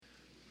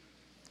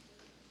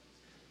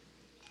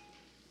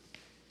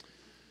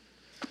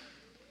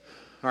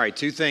All right,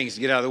 two things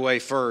to get out of the way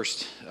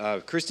first.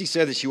 Christy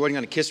said that she wasn't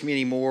going to kiss me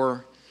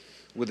anymore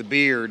with a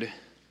beard.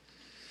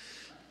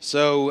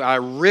 So I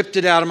ripped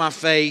it out of my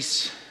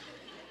face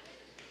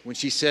when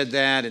she said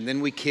that, and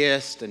then we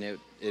kissed, and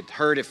it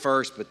hurt at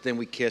first, but then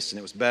we kissed, and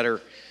it was better.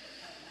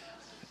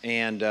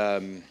 And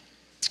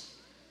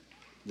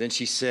then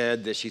she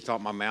said that she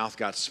thought my mouth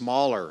got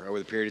smaller over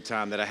the period of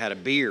time that I had a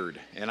beard.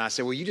 And I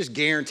said, well, you just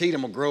guaranteed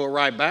I'm going to grow it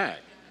right back.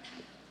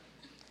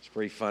 It's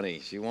pretty funny.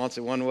 She wants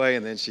it one way,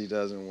 and then she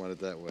doesn't want it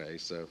that way.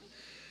 So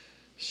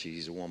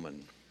she's a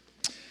woman.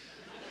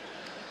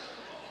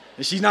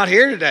 And she's not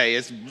here today.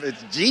 It's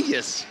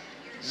genius.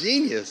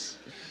 Genius.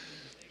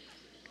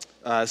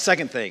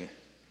 Second thing.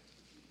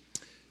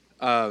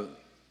 Man,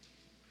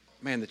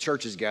 the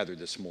church is gathered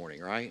this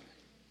morning, right?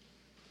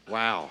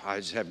 Wow, I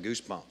just have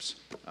goosebumps.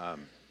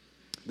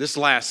 This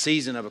last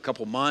season of a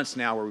couple months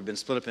now where we've been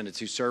split up into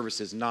two services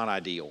is not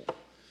ideal.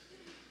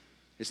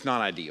 It's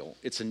not ideal.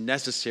 It's a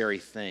necessary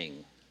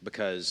thing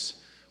because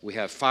we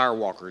have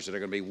firewalkers that are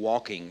going to be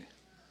walking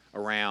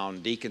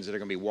around, deacons that are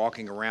going to be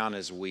walking around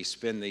as we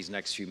spend these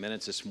next few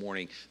minutes this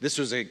morning. This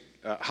was a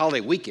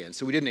holiday weekend,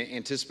 so we didn't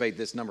anticipate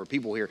this number of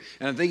people here.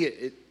 And I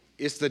think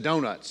it's the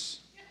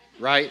donuts,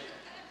 right?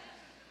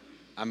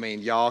 I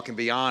mean, y'all can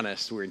be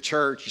honest. We're in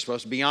church. You're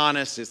supposed to be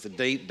honest. It's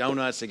the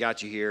donuts that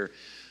got you here.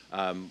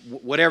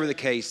 Whatever the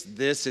case,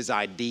 this is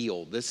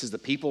ideal. This is the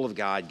people of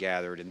God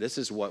gathered, and this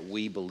is what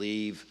we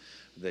believe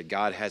that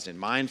God has in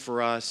mind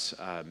for us.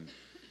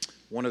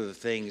 One of the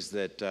things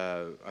that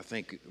I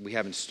think we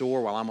have in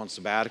store while I'm on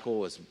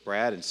sabbatical is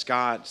Brad and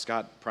Scott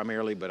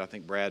primarily, but I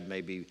think Brad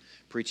may be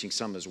preaching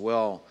some as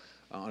well,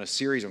 on a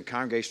series on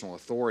congregational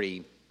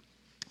authority.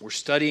 We're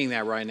studying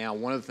that right now.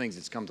 One of the things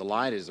that's come to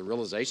light is the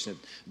realization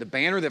that the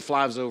banner that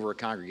flies over a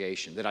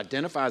congregation, that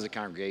identifies a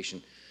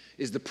congregation,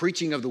 is the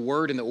preaching of the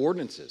word and the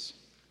ordinances.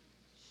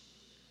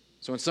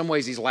 So in some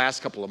ways, these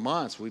last couple of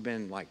months, we've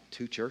been like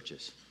two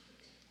churches.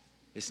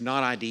 It's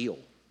not ideal,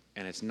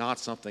 and it's not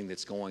something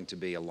that's going to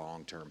be a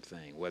long-term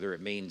thing, whether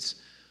it means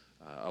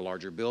a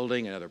larger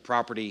building, another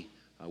property,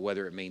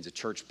 whether it means a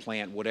church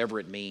plant, whatever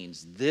it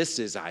means. This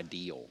is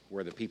ideal,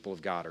 where the people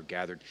of God are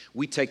gathered.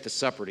 We take the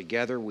supper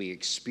together. We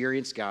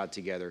experience God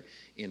together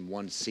in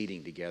one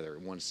sitting together.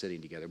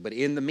 But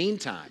in the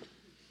meantime,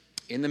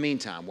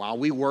 while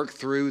we work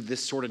through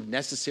this sort of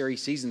necessary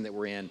season that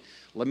we're in,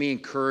 let me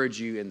encourage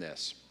you in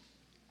this.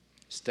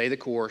 Stay the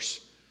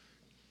course.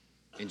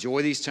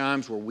 Enjoy these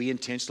times where we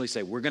intentionally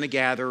say we're going to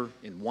gather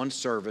in one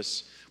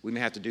service. We may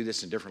have to do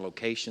this in a different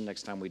location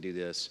next time we do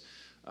this.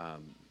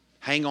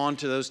 Hang on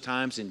to those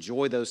times.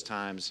 Enjoy those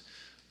times.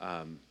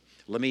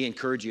 Let me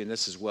encourage you in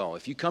this as well.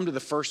 If you come to the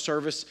first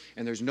service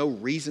and there's no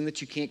reason that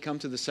you can't come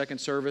to the second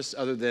service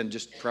other than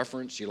just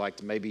preference, you like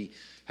to maybe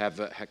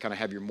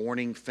have your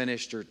morning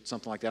finished or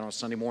something like that on a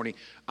Sunday morning,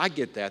 I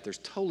get that. There's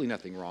totally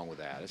nothing wrong with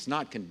that. It's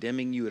not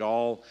condemning you at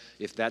all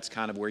if that's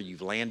kind of where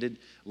you've landed.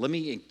 Let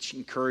me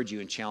encourage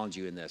you and challenge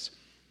you in this.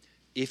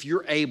 If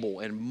you're able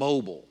and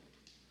mobile,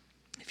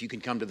 if you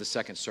can come to the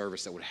second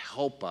service, that would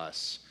help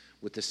us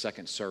with the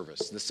second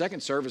service. The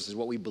second service is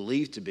what we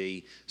believe to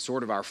be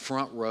sort of our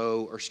front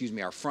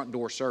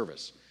door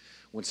service.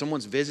 When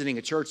someone's visiting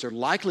a church, they're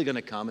likely going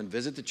to come and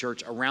visit the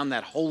church around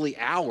that holy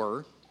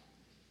hour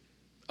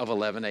of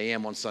 11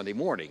 a.m. on Sunday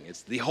morning.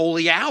 It's the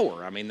holy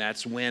hour. I mean,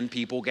 that's when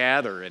people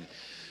gather. And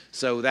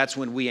so that's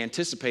when we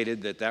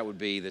anticipated that would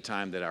be the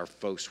time that our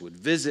folks would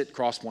visit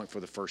Crosspoint for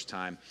the first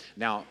time.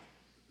 Now,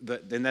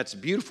 then that's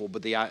beautiful,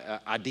 but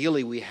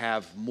ideally we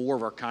have more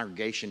of our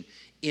congregation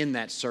in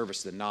that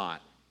service than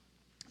not.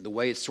 The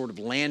way it's sort of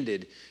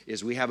landed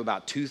is we have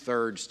about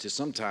 2/3 to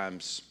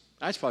sometimes,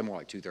 it's probably more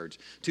like 2/3.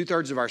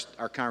 2/3 of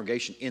our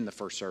congregation in the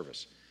first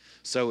service.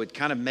 So it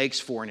kind of makes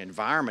for an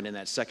environment in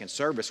that second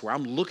service where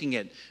I'm looking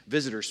at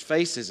visitors'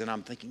 faces and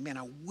I'm thinking, man,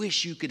 I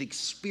wish you could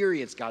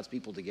experience God's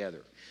people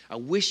together. I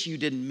wish you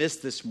didn't miss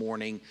this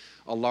morning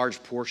a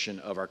large portion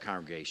of our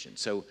congregation.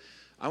 So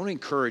I want to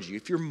encourage you,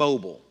 if you're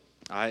mobile,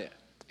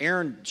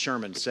 Aaron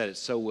Sherman said it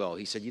so well.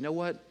 He said, you know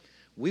what?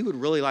 We would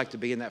really like to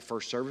be in that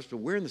first service, but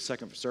we're in the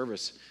second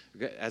service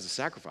as a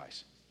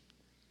sacrifice.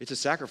 It's a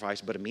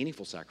sacrifice, but a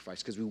meaningful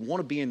sacrifice, because we want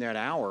to be in that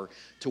hour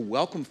to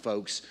welcome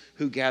folks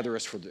who gather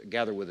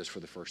with us for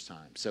the first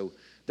time. So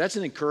that's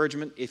an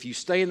encouragement. If you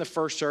stay in the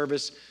first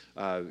service,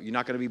 you're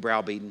not going to be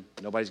browbeaten.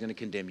 Nobody's going to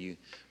condemn you.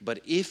 But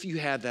if you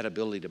have that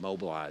ability to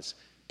mobilize,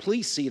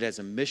 please see it as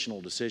a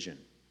missional decision.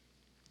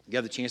 You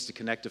have the chance to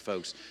connect to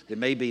folks that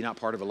may be not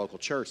part of a local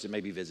church, that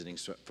may be visiting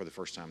for the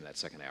first time in that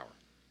second hour.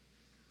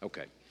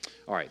 Okay.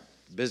 All right.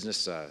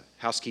 Business,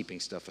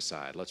 housekeeping stuff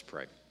aside, let's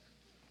pray.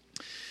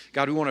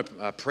 God, we want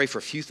to pray for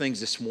a few things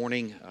this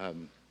morning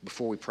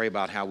before we pray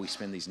about how we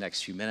spend these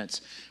next few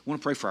minutes. We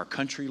want to pray for our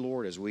country,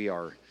 Lord, as we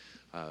are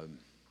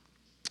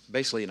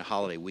basically in a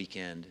holiday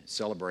weekend,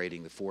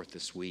 celebrating the 4th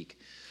this week.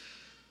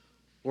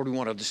 Lord, we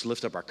want to just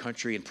lift up our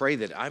country and pray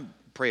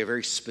a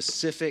very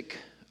specific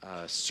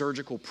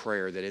surgical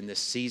prayer that in this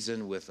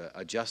season with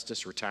a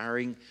justice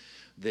retiring,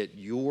 that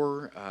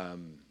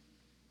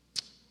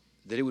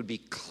that it would be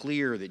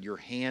clear that your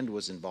hand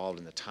was involved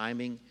in the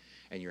timing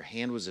and your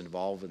hand was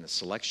involved in the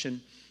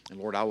selection. And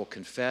Lord, I will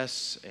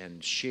confess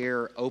and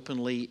share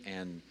openly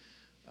and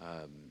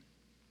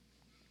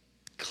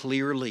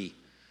clearly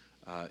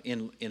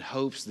in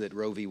hopes that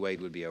Roe v. Wade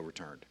would be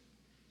overturned.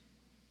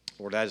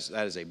 Lord,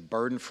 that is a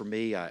burden for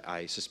me.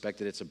 I suspect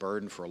that it's a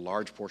burden for a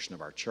large portion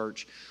of our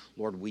church.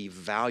 Lord, we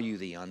value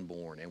the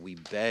unborn, and we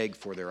beg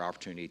for their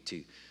opportunity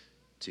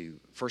to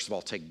first of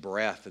all, take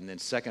breath, and then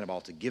second of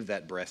all, to give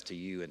that breath to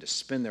you and to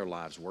spend their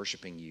lives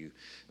worshiping you.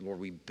 And Lord,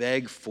 we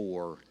beg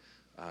for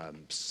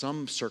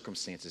some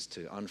circumstances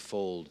to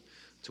unfold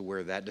to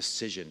where that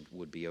decision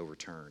would be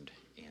overturned.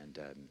 And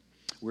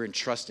we're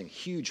entrusting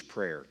huge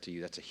prayer to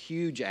you. That's a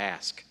huge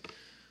ask.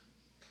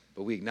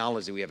 But we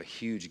acknowledge that we have a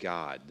huge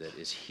God that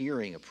is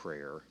hearing a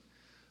prayer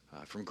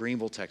from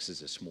Greenville, Texas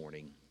this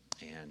morning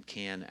and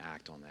can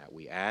act on that.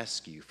 We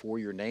ask you for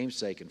your name's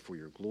sake and for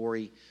your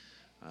glory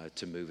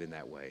to move in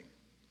that way.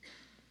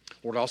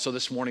 Lord, also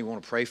this morning we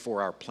want to pray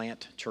for our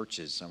plant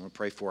churches. I want to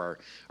pray for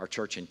our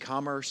church in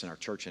Commerce and our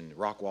church in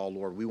Rockwall.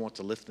 Lord, we want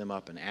to lift them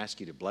up and ask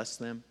you to bless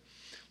them.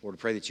 Lord, I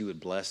pray that you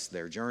would bless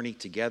their journey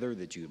together,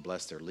 that you would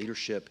bless their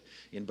leadership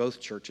in both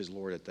churches,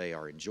 Lord, that they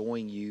are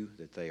enjoying you,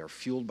 that they are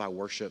fueled by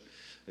worship,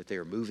 that they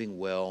are moving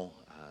well.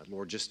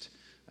 Lord, just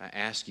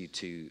ask you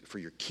for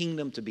your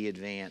kingdom to be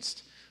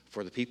advanced,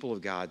 for the people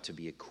of God to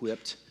be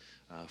equipped,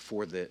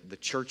 for the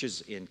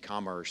churches in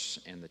Commerce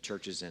and the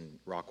churches in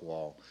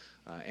Rockwall,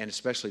 and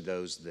especially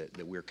those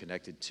that we're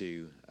connected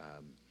to.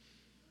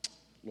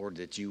 Lord,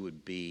 that you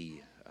would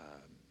be,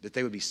 that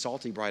they would be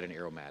salty, bright, and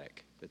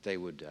aromatic, that they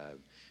would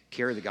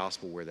carry the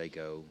gospel where they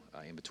go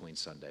in between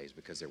Sundays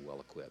because they're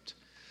well equipped.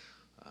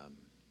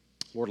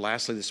 Lord,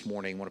 lastly this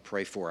morning, I want to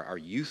pray for our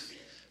youth.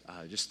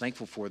 Just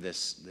thankful for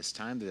this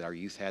time that our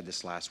youth had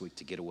this last week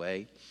to get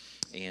away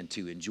and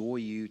to enjoy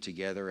you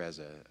together as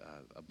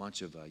a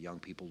bunch of young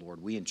people,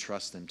 Lord. We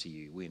entrust them to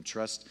you. We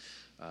entrust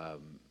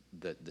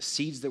the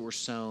seeds that were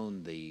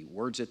sown, the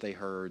words that they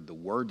heard, the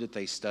word that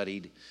they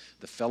studied,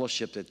 the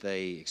fellowship that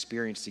they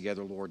experienced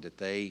together, Lord, that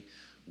they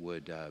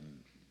would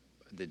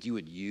that you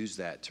would use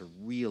that to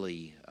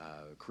really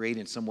create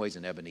in some ways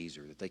an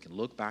Ebenezer, that they can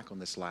look back on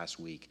this last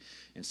week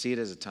and see it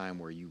as a time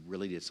where you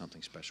really did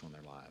something special in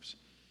their lives.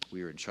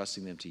 We are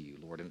entrusting them to you,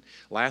 Lord. And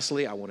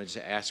lastly, I wanted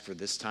to ask for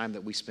this time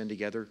that we spend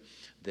together,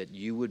 that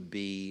you would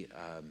be,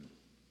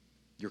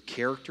 your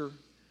character,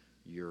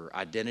 your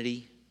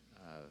identity,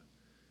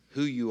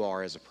 who you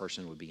are as a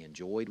person would be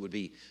enjoyed, would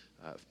be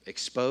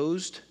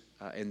exposed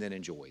and then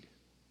enjoyed.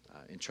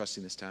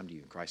 Entrusting this time to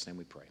you. In Christ's name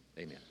we pray.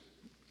 Amen.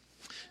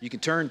 You can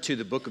turn to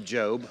the book of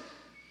Job.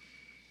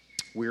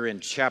 We're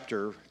in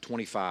chapter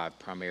 25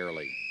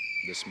 primarily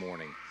this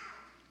morning.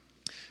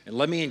 And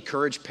let me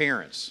encourage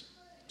parents.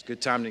 It's a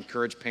good time to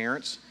encourage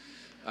parents.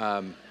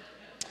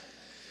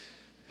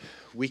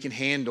 We can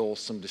handle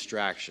some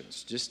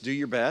distractions. Just do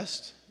your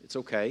best. It's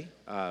okay.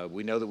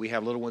 We know that we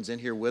have little ones in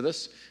here with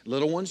us.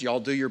 Little ones, y'all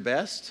do your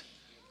best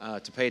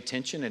to pay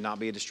attention and not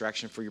be a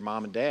distraction for your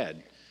mom and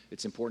dad.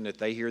 It's important that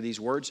they hear these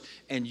words,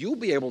 and you'll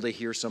be able to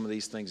hear some of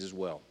these things as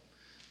well.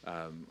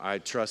 I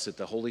trust that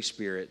the Holy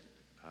Spirit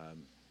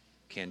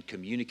can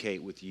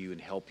communicate with you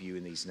and help you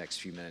in these next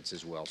few minutes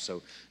as well.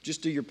 So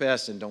just do your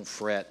best and don't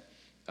fret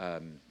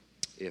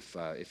if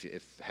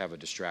have a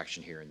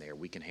distraction here and there.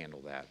 We can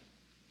handle that.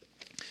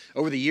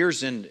 Over the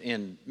years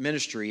in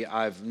ministry,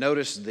 I've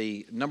noticed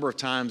the number of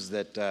times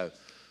that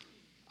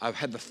I've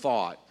had the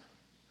thought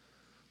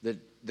that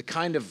the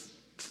kind of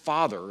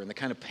father and the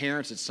kind of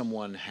parents that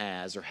someone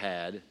has or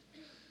had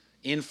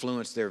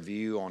influence their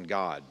view on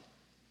God.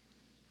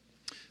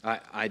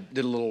 I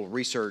did a little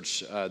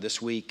research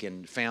this week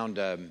and found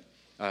a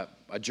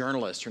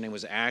journalist. Her name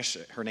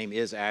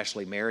is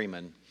Ashley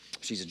Merriman.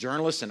 She's a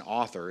journalist and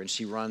author, and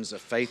she runs a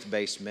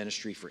faith-based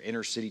ministry for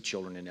inner city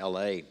children in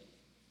L.A.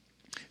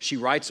 She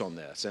writes on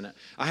this, and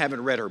I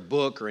haven't read her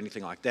book or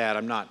anything like that.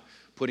 I'm not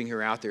putting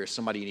her out there as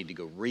somebody you need to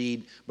go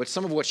read, but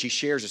some of what she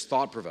shares is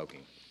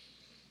thought-provoking.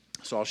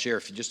 So I'll share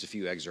just a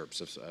few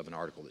excerpts of an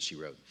article that she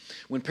wrote.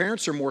 When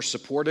parents are more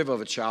supportive of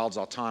a child's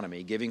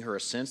autonomy, giving her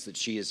a sense that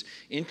she is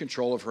in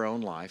control of her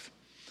own life,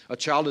 a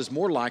child is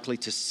more likely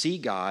to see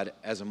God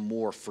as a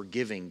more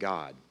forgiving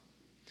God.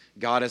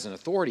 God as an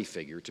authority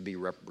figure to be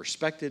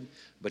respected,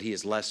 but he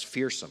is less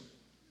fearsome.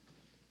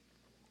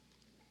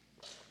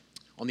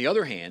 On the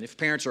other hand, if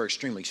parents are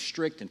extremely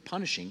strict and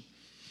punishing,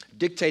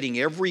 dictating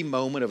every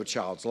moment of a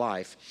child's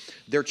life,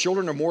 their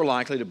children are more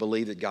likely to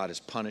believe that God is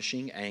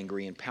punishing,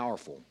 angry, and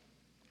powerful.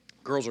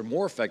 Girls are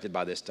more affected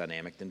by this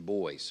dynamic than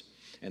boys,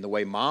 and the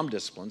way mom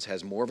disciplines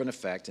has more of an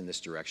effect in this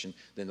direction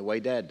than the way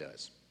dad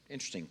does.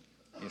 Interesting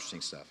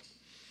stuff.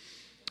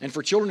 And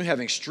for children who have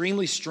an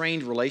extremely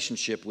strained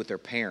relationship with their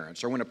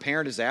parents, or when a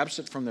parent is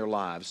absent from their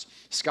lives,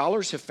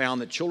 scholars have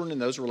found that children in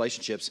those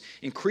relationships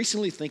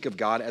increasingly think of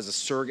God as a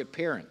surrogate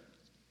parent.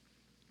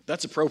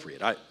 That's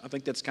appropriate. I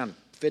think that's kind of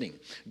fitting.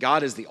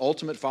 God is the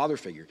ultimate father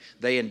figure.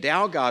 They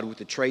endow God with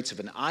the traits of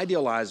an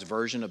idealized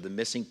version of the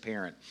missing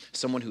parent,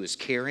 someone who is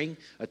caring,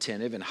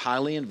 attentive, and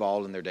highly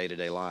involved in their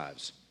day-to-day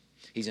lives.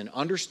 He's an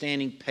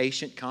understanding,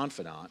 patient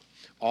confidant,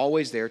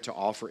 always there to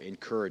offer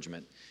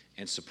encouragement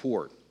and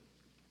support.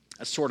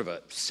 That's sort of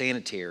a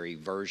sanitary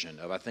version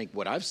of, I think,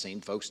 what I've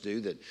seen folks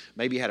do that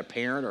maybe had a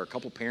parent or a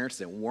couple parents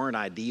that weren't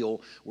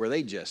ideal, where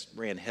they just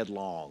ran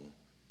headlong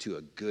to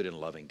a good and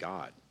loving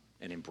God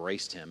and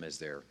embraced him as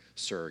their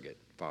surrogate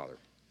father.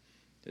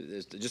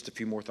 Just a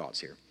few more thoughts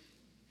here.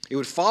 It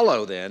would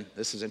follow then,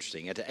 this is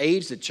interesting, at the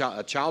age that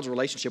a child's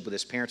relationship with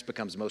his parents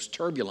becomes most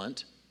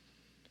turbulent,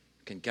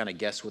 you can kind of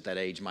guess what that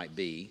age might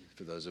be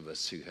for those of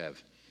us who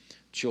have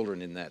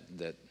children in that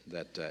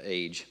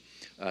age.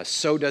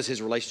 So does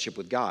his relationship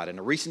with God. In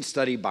a recent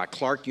study by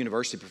Clark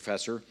University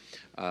professor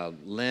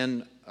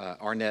Lynn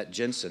Arnett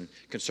Jensen,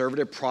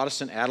 conservative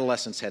Protestant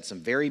adolescents had some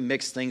very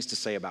mixed things to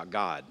say about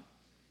God.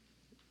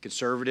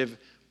 Conservative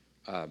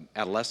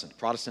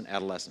Protestant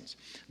adolescents.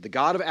 The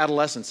God of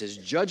adolescence is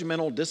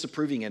judgmental,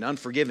 disapproving, and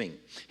unforgiving.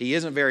 He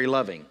isn't very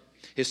loving.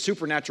 His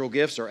supernatural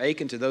gifts are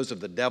akin to those of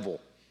the devil.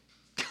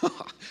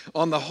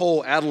 On the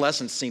whole,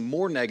 adolescents seem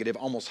more negative,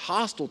 almost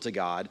hostile to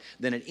God,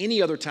 than at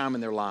any other time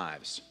in their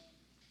lives.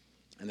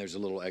 And there's a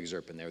little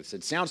excerpt in there that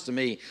said, sounds to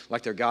me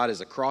like their God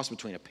is a cross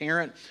between a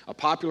parent, a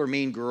popular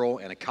mean girl,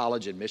 and a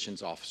college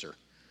admissions officer.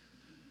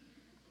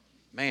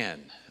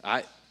 Man,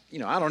 I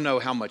don't know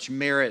how much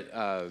merit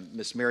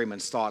Miss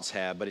Merriman's thoughts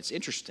have, but it's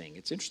interesting.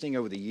 It's interesting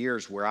over the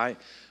years where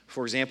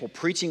for example,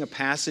 preaching a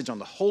passage on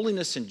the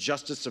holiness and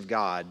justice of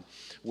God,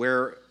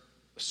 where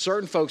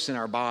certain folks in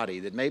our body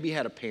that maybe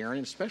had a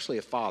parent, especially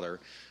a father,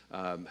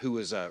 who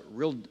was a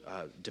real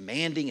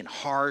demanding and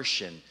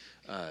harsh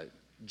and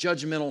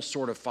judgmental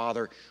sort of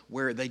father,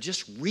 where they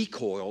just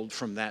recoiled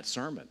from that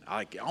sermon,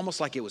 almost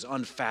like it was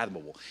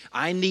unfathomable.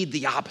 I need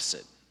the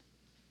opposite,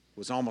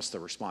 was almost the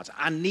response.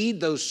 I need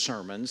those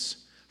sermons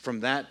from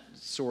that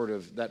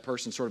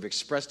person sort of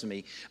expressed to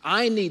me.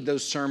 I need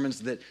those sermons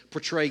that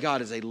portray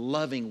God as a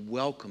loving,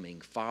 welcoming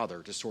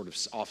father to sort of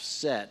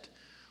offset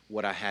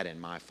what I had in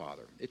my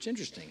father. It's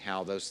interesting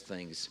how those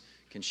things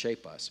can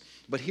shape us.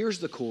 But here's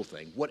the cool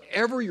thing.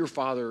 Whatever your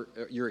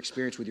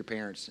experience with your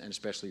parents, and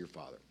especially your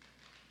father,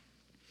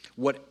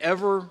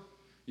 whatever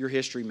your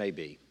history may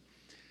be,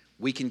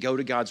 we can go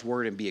to God's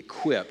Word and be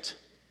equipped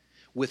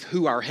with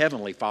who our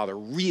Heavenly Father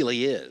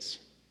really is.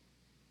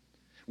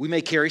 We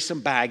may carry some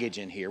baggage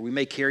in here. We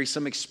may carry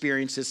some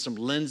experiences, some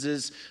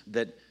lenses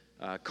that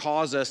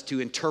cause us to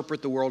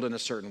interpret the world in a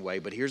certain way.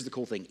 But here's the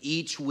cool thing.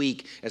 Each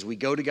week, as we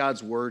go to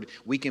God's Word,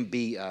 we can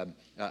be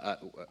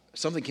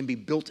something can be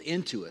built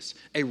into us,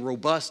 a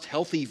robust,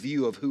 healthy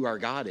view of who our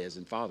God is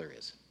and Father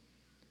is.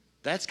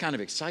 That's kind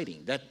of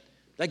exciting.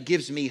 That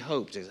gives me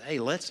hope. Hey,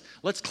 let's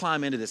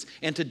climb into this.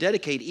 And to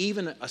dedicate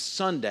even a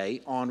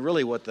Sunday on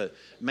really what the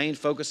main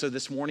focus of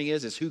this morning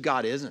is who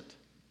God isn't.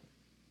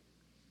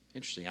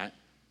 Interesting. I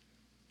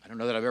don't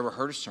know that I've ever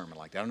heard a sermon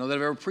like that. I don't know that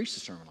I've ever preached a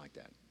sermon like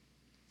that.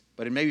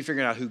 But in maybe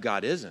figuring out who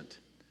God isn't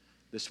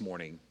this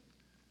morning,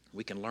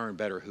 we can learn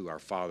better who our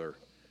Father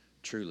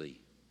truly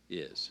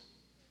is.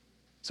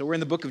 So we're in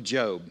the book of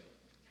Job.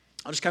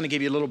 I'll just kind of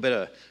give you a little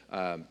bit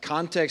of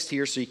context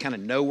here so you kind of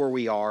know where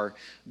we are.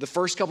 The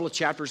first couple of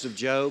chapters of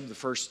Job, the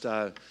first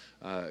kind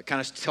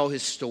of tell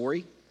his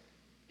story.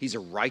 He's a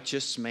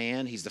righteous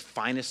man. He's the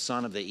finest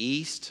son of the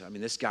East. I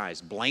mean, this guy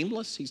is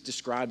blameless. He's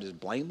described as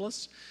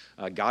blameless.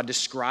 God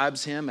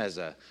describes him as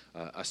a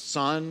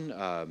son,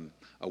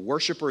 a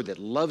worshiper that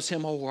loves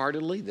him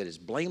wholeheartedly, that is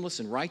blameless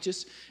and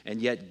righteous, and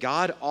yet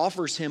God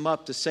offers him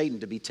up to Satan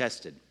to be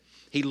tested.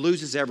 He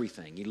loses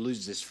everything. He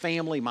loses his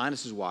family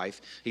minus his wife.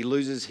 He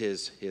loses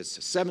his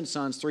 7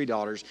 sons, 3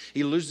 daughters.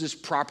 He loses his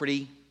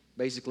property,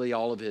 basically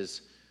all of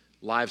his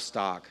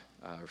livestock.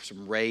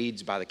 Some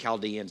raids by the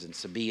Chaldeans and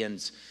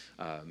Sabaeans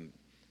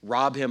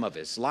rob him of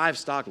his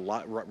livestock,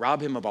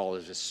 rob him of all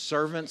of his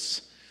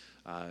servants.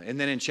 And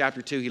then in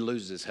chapter 2, he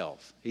loses his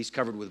health. He's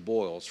covered with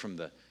boils from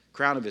the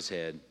crown of his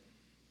head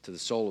to the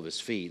sole of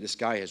his feet. This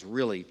guy has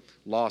really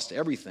lost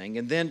everything.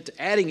 And then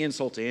adding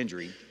insult to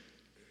injury,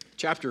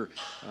 chapter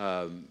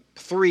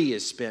 3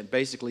 is spent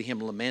basically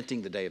him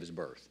lamenting the day of his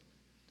birth.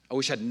 I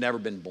wish I'd never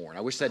been born.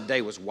 I wish that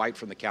day was wiped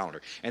from the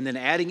calendar. And then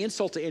adding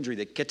insult to injury,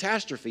 the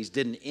catastrophes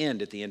didn't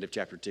end at the end of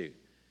chapter 2.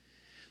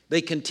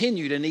 They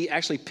continued, and he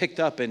actually picked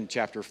up in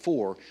chapter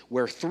 4,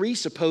 where 3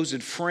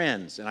 supposed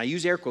friends, and I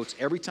use air quotes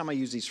every time I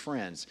use these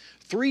friends,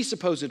 3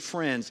 supposed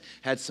friends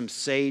had some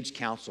sage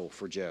counsel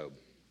for Job.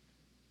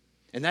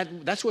 And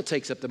that's what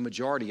takes up the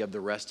majority of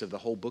the rest of the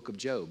whole book of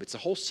Job. It's a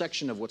whole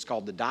section of what's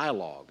called the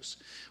dialogues,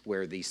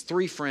 where these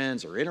 3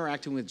 friends are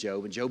interacting with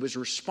Job, and Job is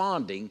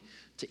responding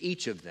to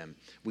each of them.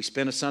 We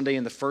spent a Sunday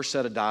in the first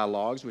set of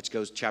dialogues, which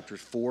goes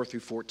chapters 4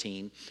 through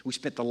 14. We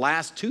spent the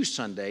last 2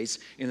 Sundays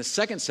in the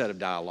second set of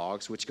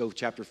dialogues, which go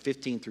chapter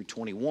 15 through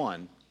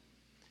 21.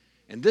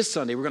 And this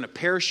Sunday, we're going to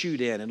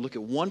parachute in and look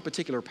at one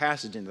particular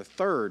passage in the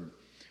third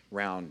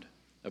round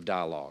of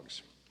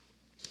dialogues.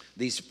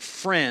 These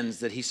friends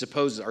that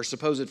are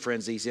supposed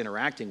friends that he's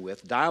interacting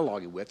with,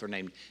 dialoguing with, are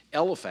named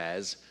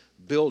Eliphaz,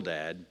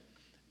 Bildad,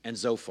 and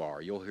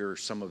Zophar. You'll hear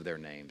some of their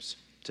names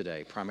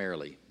today,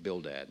 primarily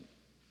Bildad.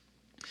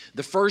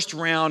 The first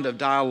round of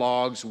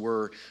dialogues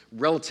were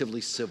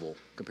relatively civil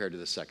compared to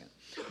the second.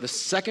 The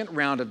second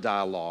round of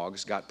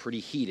dialogues got pretty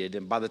heated,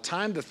 and by the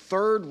time the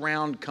third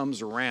round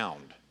comes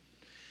around,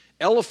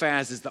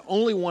 Eliphaz is the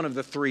only one of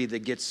the three that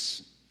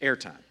gets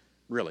airtime,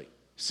 really,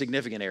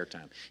 significant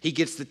airtime. He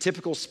gets the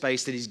typical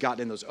space that he's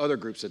gotten in those other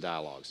groups of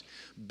dialogues.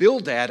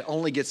 Bildad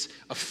only gets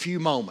a few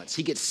moments.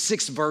 He gets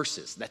 6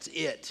 verses. That's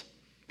it,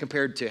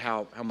 compared to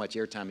how much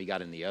airtime he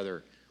got in the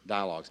other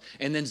dialogues.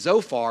 And then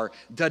Zophar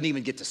doesn't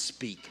even get to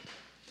speak.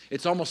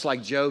 It's almost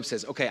like Job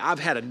says, okay, I've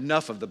had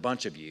enough of the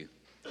bunch of you.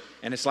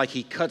 And it's like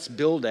he cuts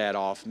Bildad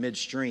off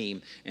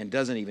midstream and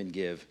doesn't even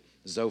give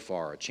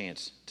Zophar a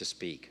chance to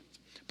speak.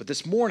 But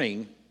this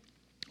morning,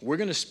 we're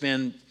going to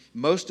spend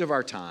most of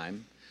our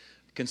time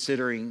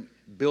considering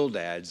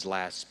Bildad's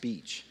last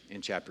speech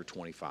in chapter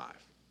 25.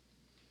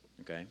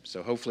 Okay,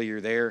 so hopefully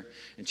you're there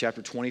in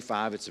chapter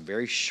 25. It's a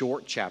very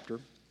short chapter.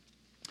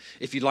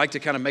 If you'd like to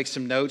kind of make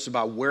some notes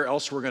about where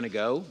else we're going to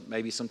go,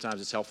 maybe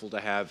sometimes it's helpful to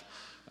have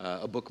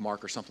a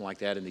bookmark or something like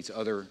that in these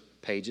other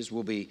pages.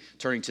 We'll be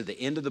turning to the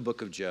end of the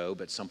book of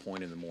Job at some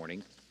point in the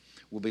morning.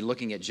 We'll be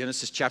looking at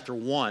Genesis chapter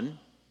 1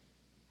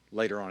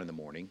 later on in the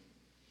morning.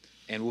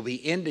 And we'll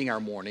be ending our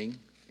morning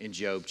in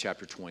Job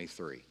chapter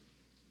 23.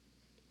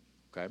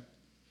 Okay?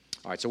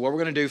 All right, so what we're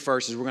going to do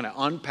first is we're going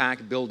to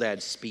unpack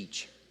Bildad's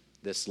speech,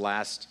 this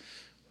last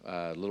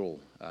little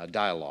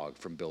dialogue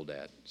from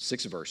Bildad,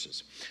 6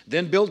 verses.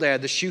 Then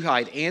Bildad the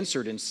Shuhite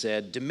answered and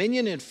said,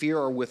 "Dominion and fear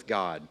are with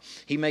God.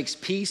 He makes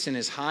peace in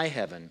his high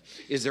heaven.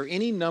 Is there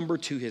any number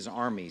to his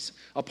armies?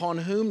 Upon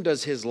whom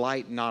does his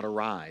light not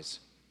arise?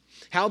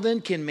 How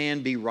then can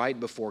man be right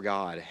before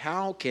God?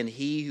 How can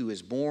he who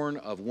is born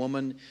of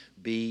woman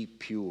be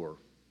pure?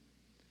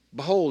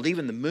 Behold,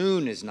 even the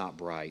moon is not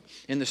bright,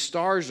 and the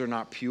stars are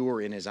not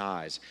pure in his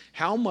eyes.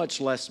 How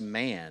much less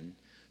man,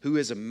 who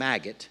is a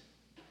maggot,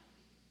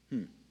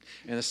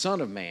 and the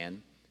son of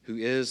man, who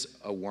is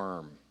a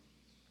worm?"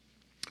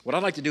 What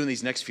I'd like to do in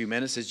these next few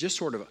minutes is just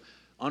sort of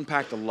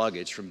unpack the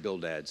luggage from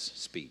Bildad's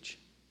speech.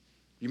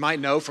 You might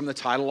know from the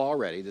title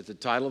already that the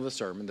title of the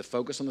sermon, the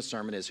focus on the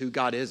sermon, is Who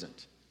God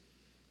Isn't.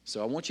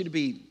 So I want you to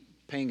be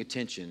paying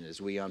attention as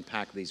we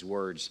unpack these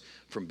words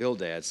from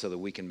Bildad so that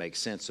we can make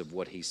sense of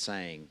what he's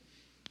saying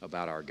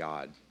about our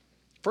God.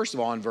 First of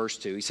all, in verse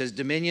 2, he says,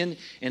 dominion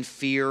and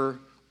fear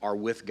are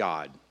with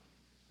God.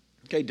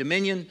 Okay,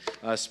 dominion,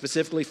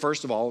 specifically,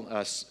 first of all,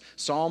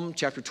 Psalm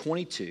chapter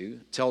 22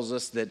 tells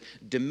us that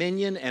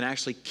dominion and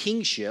actually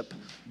kingship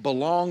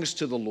belongs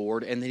to the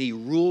Lord and that he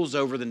rules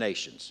over the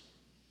nations.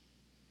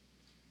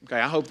 Okay,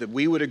 I hope that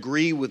we would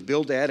agree with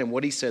Bildad and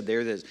what he said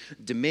there, that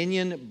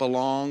dominion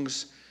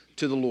belongs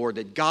to the Lord,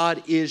 that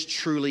God is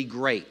truly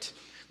great,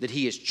 that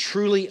he is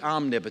truly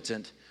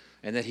omnipotent,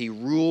 and that he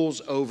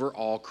rules over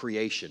all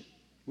creation.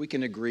 We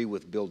can agree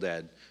with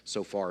Bildad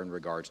so far in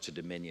regards to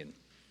dominion.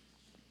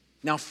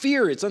 Now,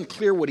 fear, it's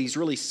unclear what he's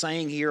really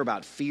saying here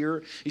about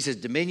fear. He says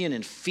dominion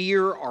and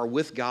fear are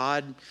with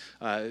God.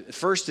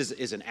 First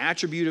is an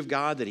attribute of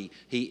God, that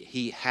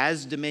he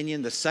has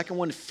dominion. The second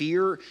one,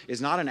 fear,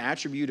 is not an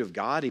attribute of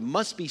God. He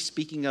must be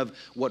speaking of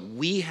what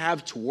we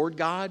have toward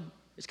God.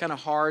 It's kind of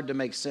hard to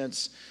make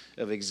sense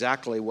of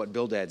exactly what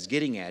Bildad's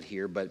getting at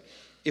here, but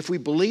if we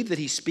believe that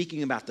he's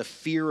speaking about the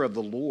fear of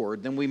the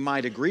Lord, then we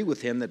might agree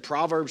with him that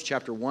Proverbs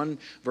chapter 1,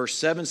 verse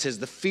 7 says,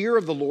 the fear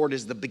of the Lord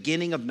is the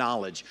beginning of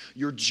knowledge.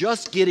 You're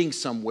just getting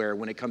somewhere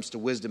when it comes to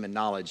wisdom and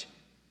knowledge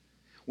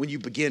when you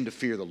begin to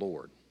fear the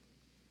Lord.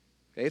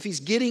 Okay? If he's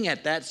getting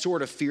at that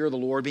sort of fear of the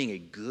Lord being a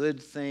good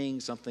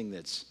thing, something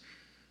that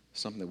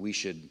we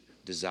should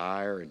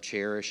desire and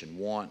cherish and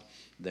want,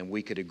 then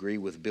we could agree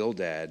with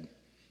Bildad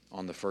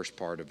on the first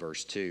part of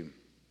verse 2.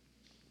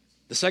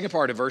 The second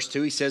part of verse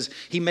 2, he says,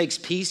 he makes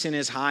peace in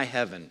his high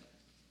heaven.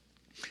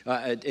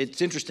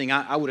 It's interesting.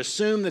 I would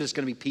assume that it's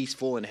going to be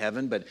peaceful in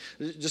heaven, but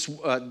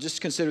just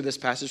consider this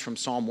passage from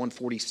Psalm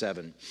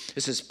 147.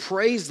 It says,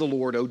 praise the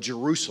Lord, O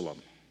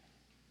Jerusalem.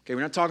 Okay,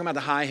 we're not talking about the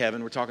high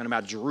heaven. We're talking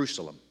about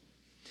Jerusalem.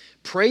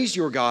 Praise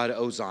your God,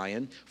 O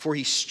Zion, for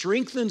he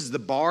strengthens the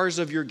bars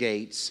of your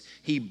gates.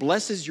 He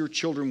blesses your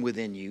children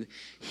within you.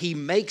 He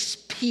makes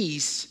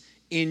peace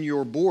in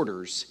your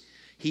borders.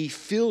 He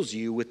fills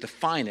you with the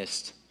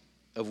finest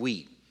of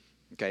wheat.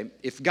 Okay,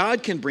 if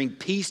God can bring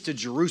peace to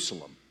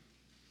Jerusalem,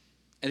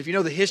 and if you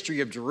know the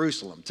history of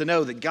Jerusalem, to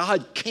know that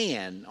God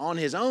can, on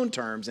his own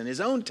terms and his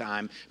own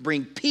time,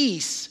 bring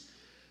peace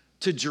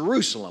to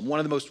Jerusalem, one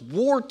of the most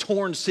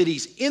war-torn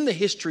cities in the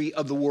history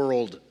of the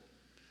world,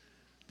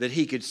 that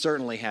he could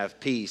certainly have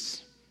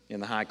peace in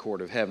the high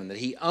court of heaven, that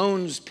he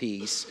owns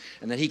peace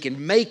and that he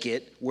can make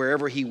it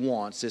wherever he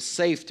wants. It's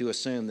safe to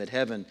assume that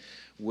heaven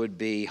would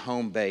be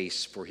home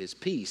base for his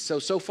peace.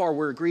 So far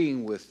we're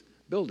agreeing with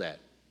Bildad.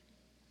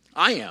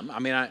 I am. I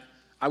mean,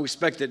 I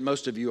respect that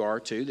most of you are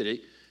too,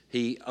 that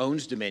he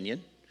owns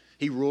dominion.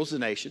 He rules the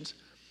nations.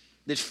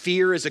 That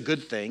fear is a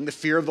good thing. The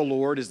fear of the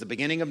Lord is the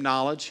beginning of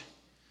knowledge.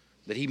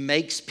 That he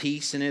makes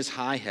peace in his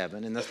high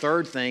heaven. And the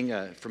third thing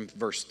from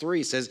verse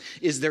 3 says,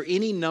 is there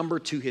any number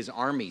to his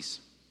armies?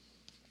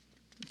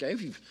 Okay,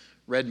 if you've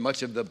read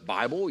much of the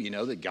Bible, you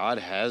know that God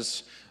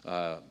has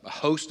a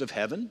host of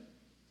heaven.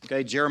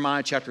 Okay,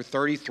 Jeremiah chapter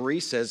 33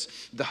 says,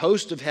 the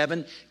host of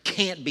heaven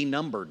can't be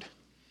numbered.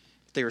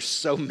 There are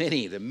so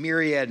many, the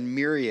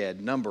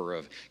myriad number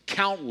of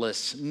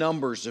countless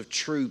numbers of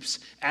troops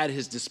at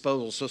his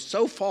disposal.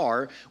 So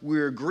far,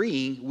 we're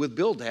agreeing with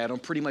Bildad on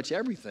pretty much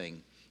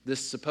everything, this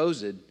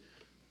supposed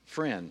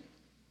friend.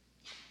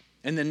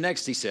 And then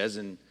next he says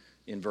in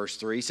verse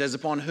 3, he says,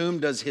 upon whom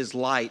does his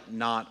light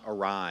not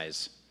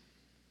arise?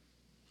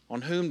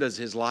 On whom does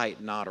his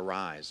light not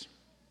arise?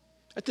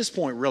 At this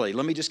point, really,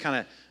 let me just kind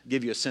of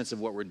give you a sense of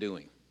what we're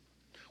doing.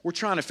 We're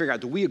trying to figure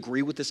out, do we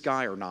agree with this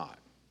guy or not?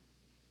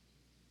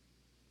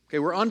 Okay,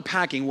 we're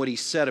unpacking what he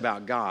said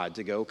about God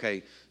to go,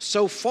 okay,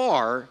 so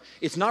far,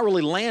 it's not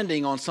really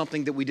landing on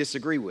something that we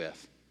disagree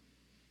with.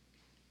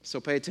 So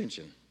pay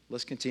attention.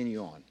 Let's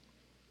continue on.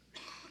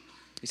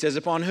 He says,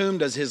 upon whom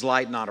does his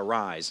light not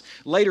arise?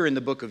 Later in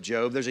the book of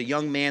Job, there's a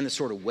young man that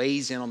sort of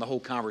weighs in on the whole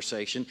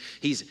conversation.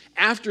 He's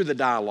after the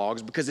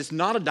dialogues because it's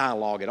not a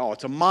dialogue at all.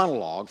 It's a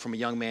monologue from a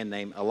young man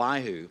named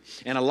Elihu.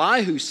 And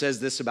Elihu says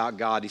this about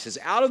God. He says,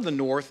 out of the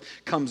north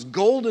comes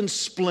golden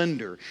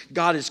splendor.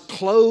 God is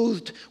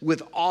clothed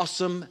with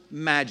awesome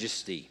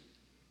majesty.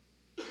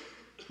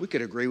 We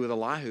could agree with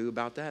Elihu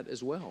about that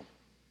as well.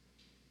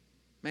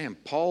 Man,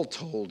 Paul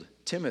told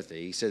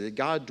Timothy, he said that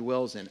God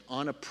dwells in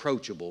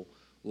unapproachable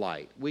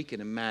light. We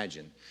can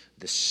imagine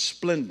the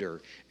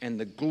splendor and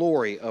the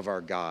glory of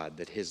our God,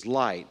 that his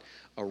light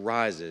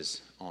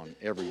arises on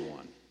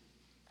everyone.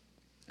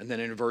 And then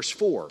in verse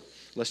 4,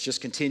 let's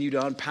just continue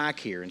to unpack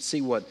here and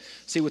see what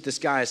this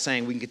guy is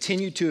saying. We can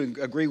continue to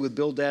agree with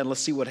Bildad.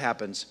 Let's see what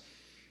happens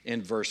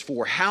in verse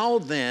 4. How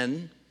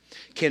then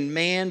can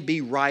man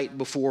be right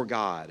before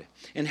God?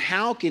 And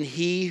how can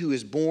he who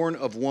is born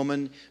of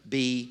woman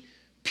be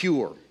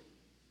pure?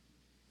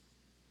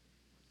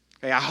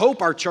 Okay, I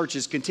hope our church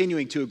is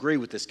continuing to agree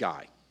with this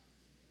guy.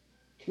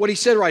 What he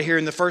said right here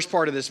in the first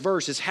part of this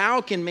verse is,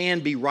 how can man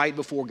be right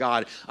before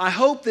God? I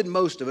hope that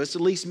most of us,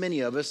 at least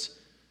many of us,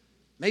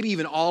 maybe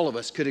even all of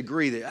us could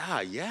agree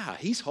that, yeah,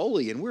 he's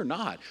holy and we're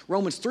not.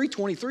 Romans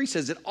 3:23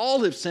 says that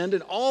all have sinned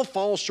and all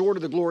fall short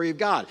of the glory of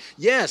God.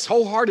 Yes,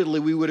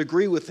 wholeheartedly we would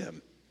agree with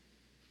him.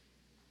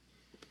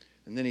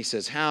 And then he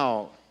says,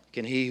 how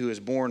can he who is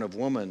born of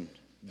woman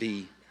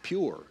be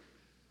pure?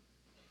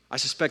 I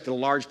suspect that a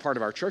large part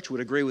of our church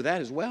would agree with that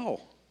as well.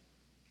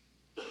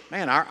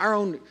 Man, our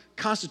own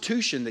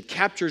constitution that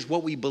captures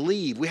what we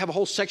believe. We have a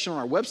whole section on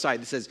our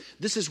website that says,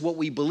 this is what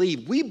we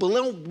believe. We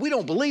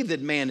don't believe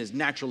that man is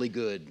naturally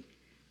good.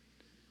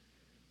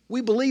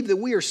 We believe that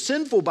we are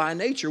sinful by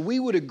nature. We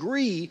would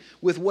agree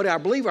with what I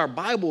believe our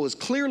Bible is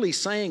clearly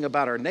saying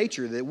about our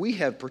nature, that we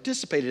have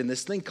participated in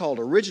this thing called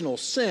original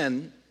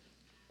sin.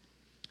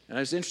 And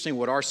it's interesting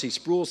what R.C.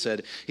 Sproul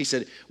said. He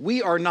said,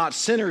 we are not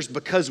sinners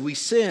because we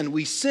sin.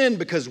 We sin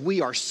because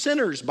we are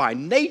sinners by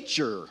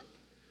nature.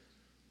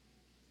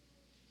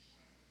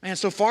 Man,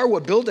 so far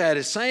what Bildad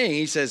is saying,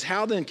 he says,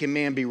 how then can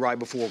man be right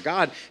before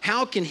God?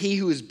 How can he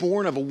who is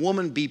born of a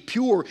woman be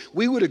pure?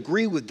 We would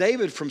agree with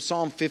David from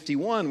Psalm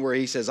 51 where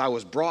he says, I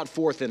was brought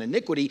forth in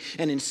iniquity,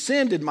 and in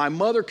sin did my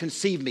mother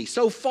conceive me.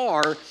 So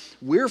far,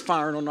 we're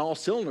firing on all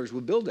cylinders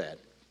with Bildad.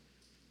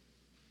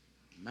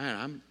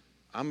 Man,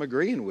 I'm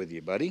agreeing with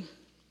you, buddy.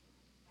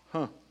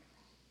 Huh.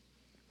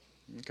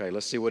 Okay,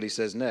 let's see what he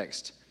says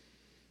next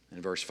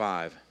in verse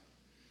 5.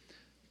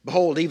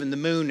 Behold, even the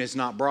moon is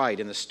not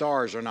bright, and the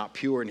stars are not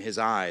pure in his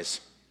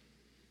eyes.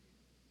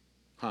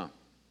 Huh.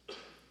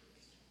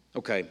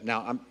 Okay,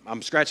 now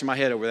I'm scratching my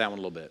head over that one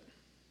a little bit.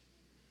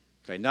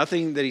 Okay,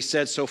 nothing that he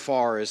said so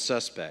far is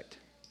suspect.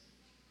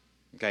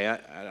 Okay,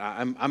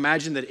 I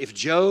imagine that if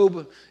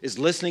Job is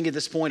listening at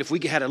this point, if we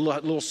had a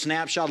little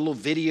snapshot, a little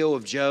video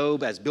of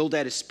Job as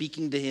Bildad is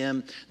speaking to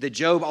him, that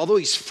Job, although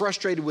he's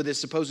frustrated with his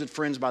supposed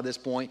friends by this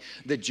point,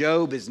 that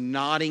Job is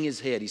nodding his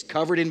head. He's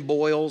covered in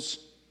boils,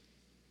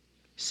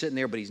 sitting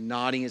there, but he's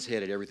nodding his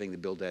head at everything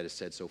that Bildad has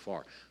said so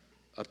far,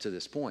 up to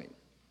this point.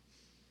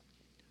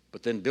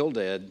 But then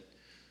Bildad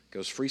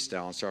goes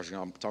freestyle and starts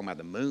talking about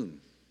the moon.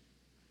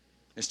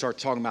 And start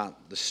talking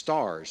about the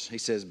stars. He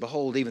says,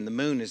 behold, even the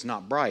moon is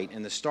not bright,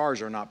 and the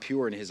stars are not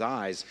pure in his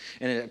eyes.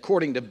 And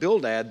according to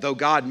Bildad, though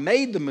God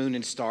made the moon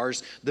and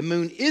stars, the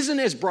moon isn't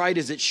as bright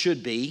as it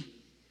should be,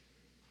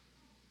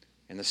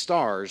 and the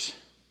stars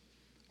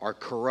are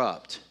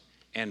corrupt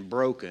and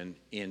broken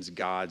in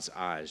God's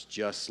eyes,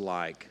 just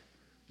like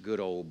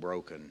good old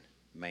broken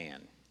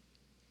man.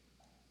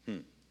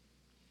 Let's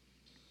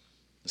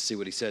see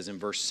what he says in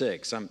verse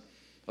 6. I'm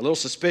a little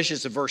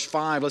suspicious of verse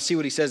 5. Let's see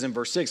what he says in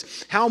verse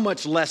 6. How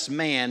much less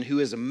man who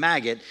is a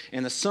maggot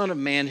and the son of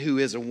man who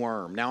is a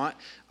worm. Now,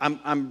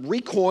 I'm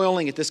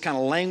recoiling at this kind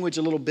of language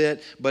a little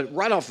bit, but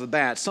right off the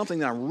bat, something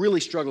that I'm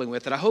really struggling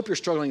with, that I hope you're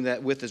struggling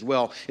with as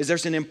well, is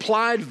there's an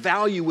implied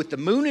value with the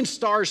moon and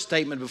stars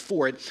statement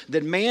before it,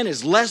 that man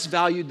is less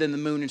valued than the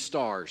moon and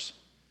stars.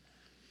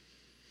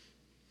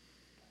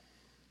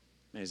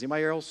 Man, is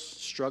anybody else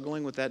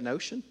struggling with that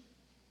notion?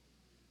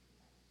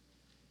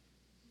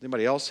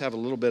 Anybody else have a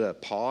little bit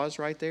of pause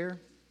right there?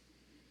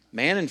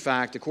 Man, in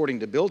fact,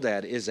 according to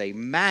Bildad, is a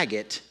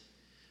maggot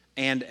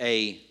and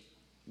a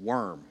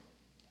worm.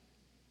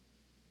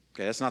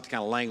 Okay, that's not the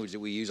kind of language that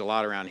we use a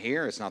lot around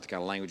here. It's not the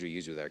kind of language we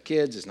use with our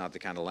kids. It's not the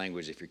kind of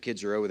language, if your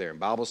kids are over there in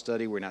Bible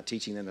study, we're not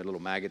teaching them they're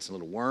little maggots and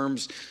little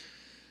worms.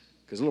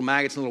 Because little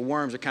maggots and little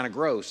worms are kind of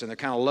gross, and they're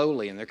kind of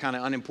lowly, and they're kind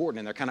of unimportant,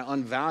 and they're kind of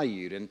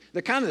unvalued. And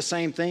they're kind of the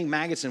same thing,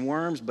 maggots and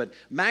worms, but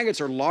maggots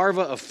are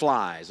larvae of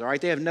flies, all right?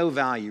 They have no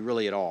value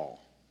really at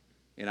all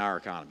in our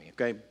economy,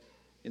 okay?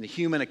 In the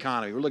human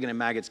economy, we're looking at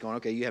maggots going,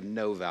 okay, you have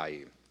no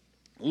value.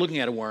 Looking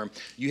at a worm,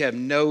 you have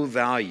no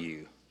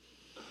value.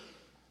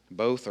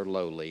 Both are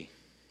lowly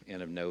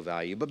and of no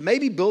value. But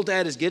maybe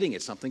Bildad is getting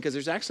at something, because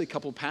there's actually a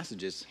couple of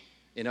passages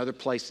in other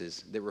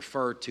places that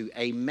refer to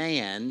a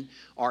man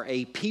or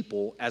a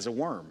people as a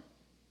worm.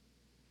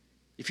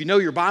 If you know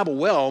your Bible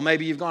well,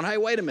 maybe you've gone, hey,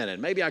 wait a minute,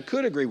 maybe I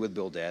could agree with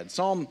Bildad.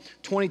 Psalm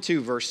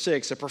 22, verse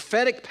 6, a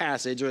prophetic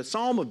passage, or a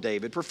psalm of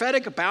David,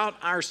 prophetic about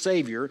our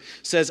Savior,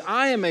 says,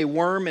 I am a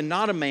worm and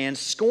not a man,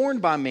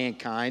 scorned by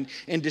mankind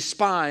and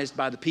despised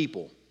by the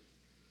people.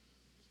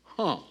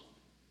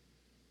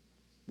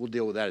 We'll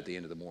deal with that at the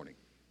end of the morning.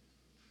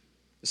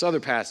 This other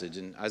passage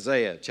in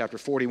Isaiah chapter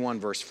 41,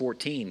 verse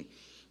 14,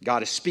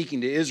 God is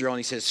speaking to Israel, and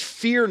he says,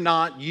 fear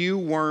not, you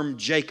worm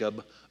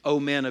Jacob, O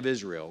men of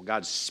Israel.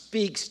 God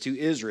speaks to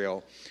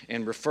Israel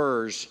and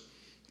refers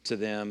to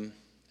them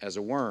as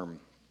a worm.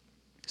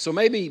 So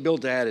maybe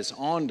Bildad is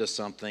on to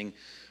something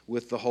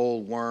with the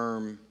whole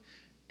worm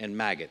and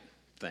maggot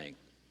thing.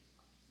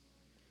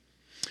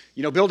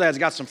 You know, Bildad's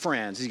got some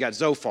friends. He's got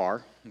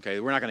Zophar. Okay,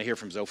 we're not going to hear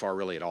from Zophar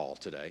really at all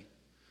today.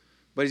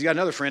 But he's got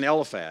another friend,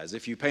 Eliphaz.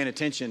 If you're paying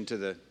attention to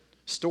the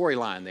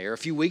storyline there, a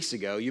few weeks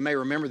ago, you may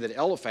remember that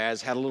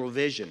Eliphaz had a little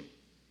vision.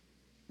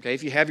 Okay,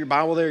 if you have your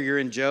Bible there, you're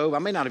in Job. I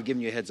may not have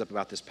given you a heads up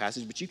about this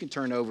passage, but you can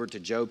turn over to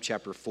Job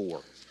chapter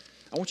 4.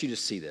 I want you to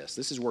see this.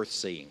 This is worth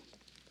seeing.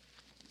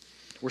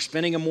 We're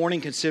spending a morning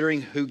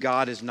considering who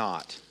God is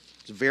not.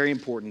 It's very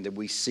important that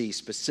we see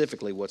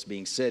specifically what's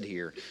being said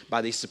here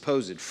by these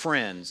supposed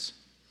friends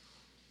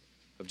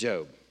of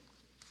Job.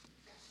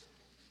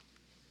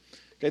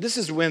 Okay, this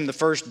is when the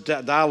first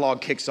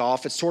dialogue kicks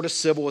off. It's sort of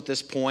civil at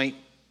this point.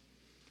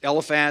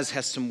 Eliphaz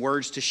has some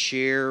words to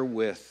share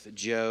with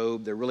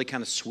Job. They're really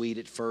kind of sweet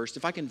at first.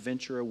 If I can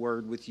venture a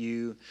word with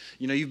you,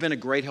 you know, you've been a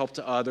great help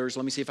to others.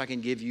 Let me see if I can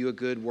give you a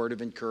good word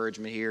of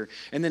encouragement here.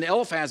 And then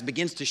Eliphaz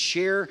begins to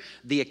share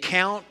the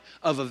account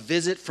of a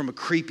visit from a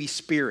creepy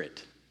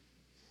spirit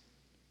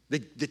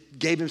that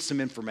gave him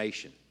some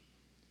information.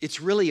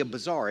 It's really a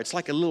bizarre, it's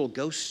like a little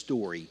ghost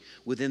story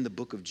within the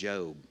book of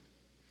Job.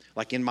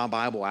 Like in my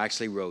Bible, I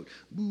actually wrote,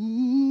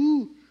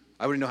 boo.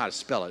 I wouldn't know how to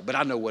spell it, but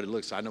I know what it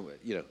looks like. I know what,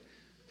 you know.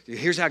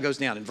 Here's how it goes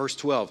down in verse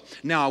 12.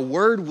 Now a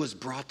word was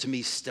brought to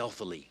me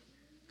stealthily.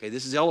 Okay,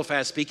 this is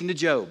Eliphaz speaking to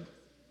Job.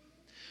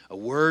 A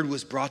word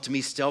was brought to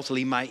me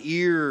stealthily. My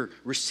ear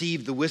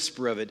received the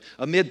whisper of it.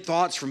 Amid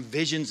thoughts from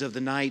visions of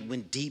the night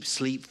when deep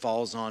sleep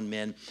falls on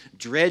men,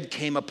 dread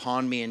came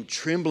upon me and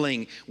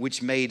trembling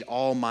which made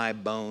all my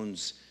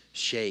bones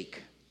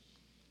shake.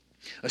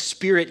 A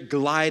spirit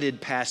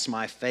glided past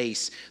my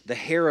face. The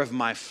hair of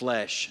my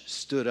flesh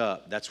stood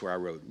up. That's where I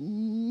wrote,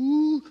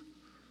 ooh.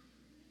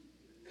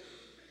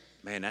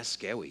 Man, that's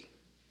scary.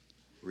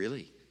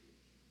 Really.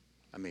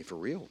 I mean, for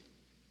real.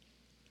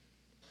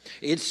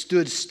 It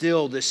stood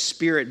still, this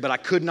spirit, but I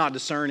could not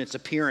discern its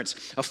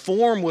appearance. A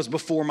form was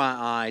before my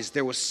eyes.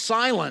 There was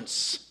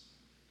silence.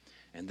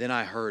 And then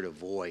I heard a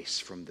voice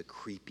from the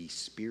creepy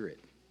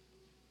spirit.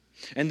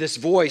 And this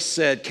voice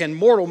said, can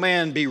mortal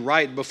man be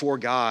right before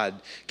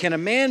God? Can a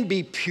man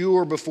be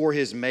pure before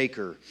his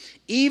maker?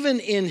 Even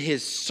in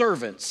his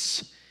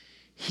servants,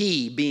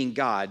 he, being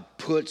God,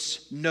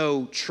 puts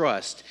no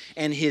trust,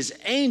 and his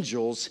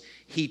angels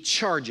he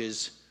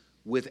charges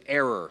with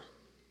error.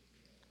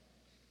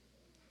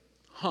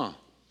 It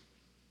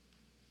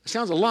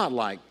sounds a lot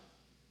like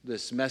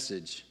this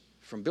message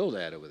from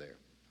Bildad over there.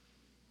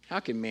 How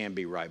can man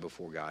be right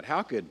before God?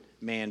 How could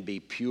man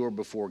be pure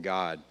before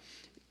God?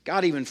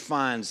 God even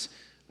finds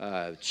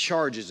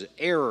charges of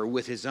error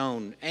with his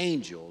own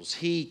angels.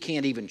 He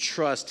can't even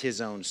trust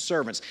his own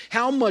servants.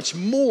 How much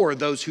more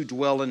those who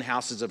dwell in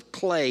houses of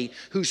clay,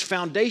 whose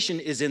foundation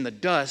is in the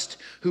dust,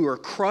 who are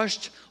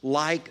crushed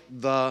like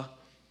the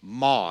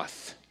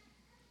moth.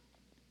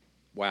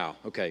 Wow,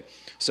 okay.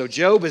 So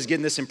Job is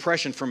getting this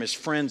impression from his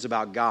friends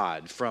about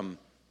God. From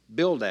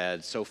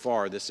Bildad so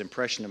far, this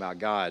impression about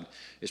God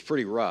is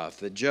pretty rough.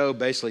 That Job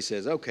basically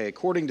says, okay,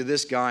 according to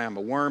this guy, I'm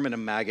a worm and a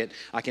maggot.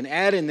 I can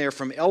add in there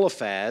from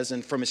Eliphaz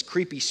and from his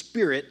creepy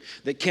spirit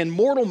that can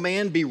mortal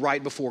man be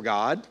right before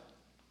God?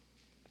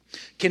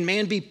 Can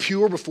man be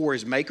pure before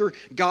his maker?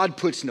 God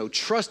puts no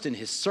trust in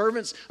his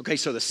servants. Okay,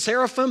 so the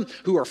seraphim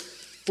who are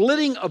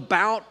flitting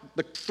about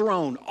the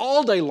throne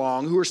all day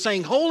long, who are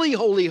saying, holy,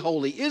 holy,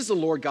 holy is the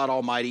Lord God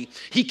Almighty,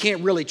 he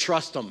can't really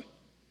trust them.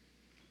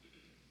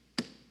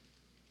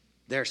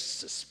 They're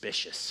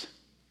suspicious.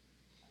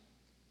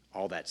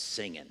 All that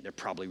singing, they're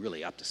probably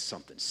really up to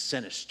something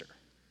sinister.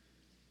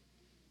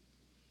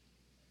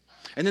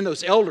 And then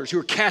those elders who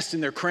are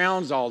casting their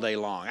crowns all day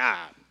long,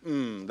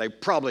 they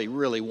probably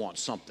really want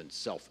something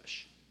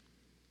selfish.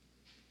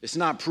 It's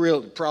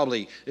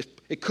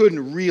It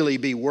couldn't really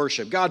be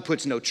worship. God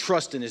puts no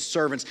trust in his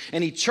servants,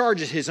 and he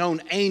charges his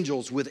own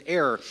angels with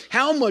error.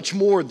 How much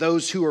more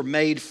those who are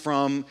made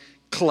from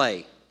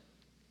clay?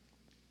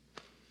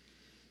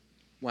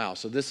 Wow,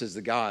 so this is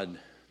the God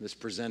that's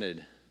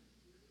presented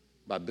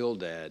by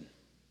Bildad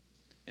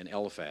and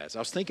Eliphaz. I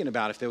was thinking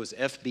about if there was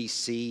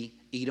FBC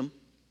Edom.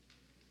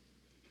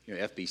 You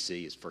know,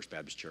 FBC is First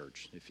Baptist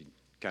Church, if you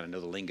kind of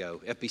know the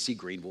lingo. FBC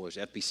Greenville, there's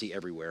FBC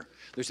everywhere.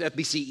 There's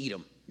FBC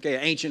Edom. Okay,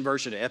 an ancient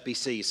version of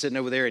FBC sitting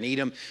over there in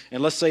Edom.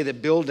 And let's say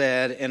that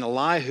Bildad and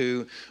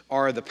Elihu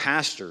are the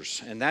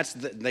pastors. And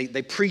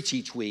they preach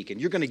each week. And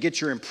you're going to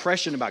get your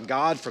impression about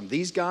God from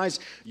these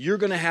guys. You're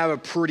going to have a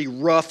pretty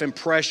rough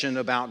impression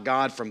about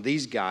God from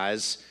these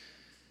guys.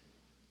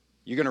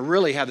 You're going to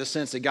really have the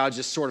sense that God's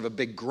just sort of a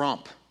big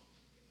grump.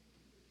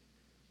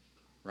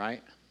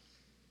 Right?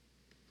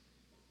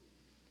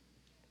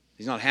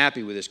 He's not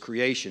happy with his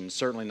creation,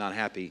 certainly not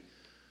happy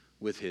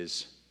with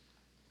his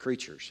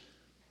creatures.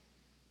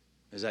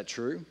 Is that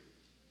true?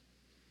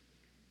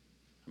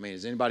 I mean,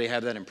 does anybody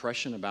have that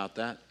impression about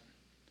that?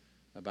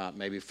 About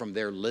maybe from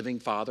their living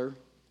father,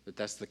 that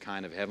that's the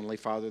kind of heavenly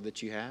father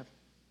that you have?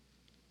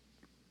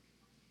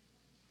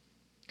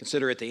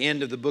 Consider at the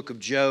end of the book of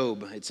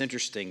Job, it's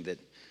interesting that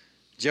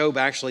Job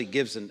actually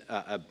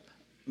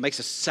makes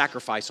a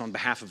sacrifice on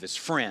behalf of his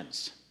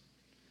friends.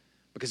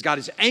 Because God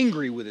is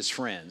angry with his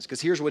friends.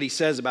 Because here's what he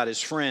says about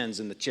his friends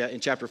in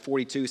chapter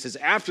 42. He says,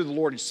 after the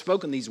Lord had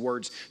spoken these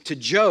words to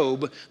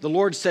Job, the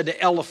Lord said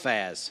to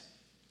Eliphaz,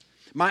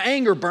 my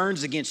anger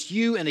burns against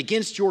you and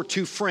against your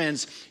two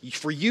friends,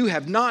 for you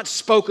have not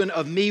spoken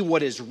of me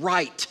what is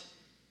right,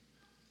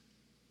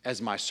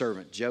 as my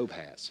servant Job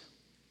has.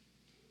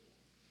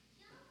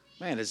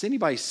 Man, does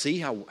anybody see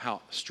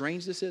how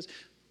strange this is?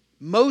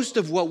 Most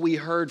of what we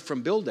heard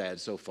from Bildad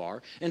so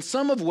far, and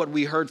some of what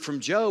we heard from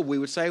Job, we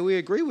would say we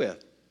agree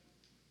with.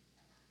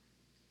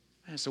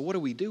 Man, so what do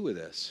we do with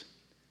this?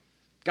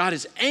 God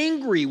is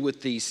angry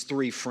with these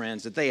three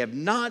friends that they have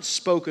not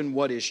spoken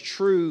what is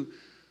true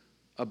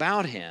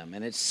about him.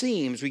 And it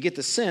seems, we get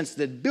the sense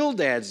that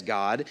Bildad's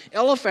God,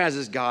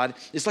 Eliphaz's God,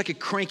 is like a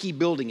cranky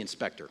building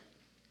inspector.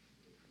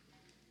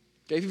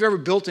 Okay, if you've ever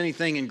built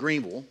anything in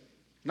Greenville,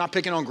 not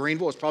picking on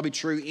Greenville, it's probably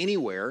true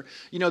anywhere.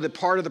 You know that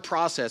part of the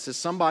process is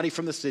somebody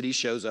from the city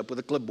shows up with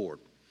a clipboard.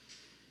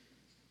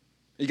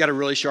 You got a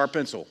really sharp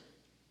pencil.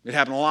 It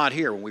happened a lot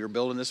here when we were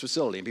building this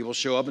facility. And people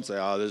show up and say,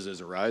 oh, this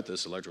isn't right.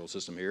 This electrical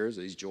system here,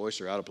 these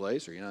joists are out of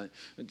place. Or, you know,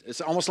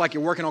 it's almost like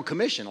you're working on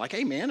commission. Like,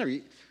 hey, man, are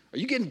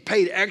you getting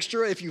paid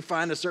extra if you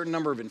find a certain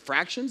number of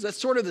infractions? That's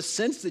sort of the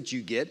sense that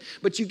you get.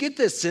 But you get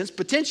this sense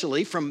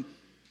potentially from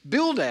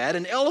Bildad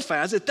and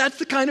Eliphaz that that's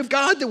the kind of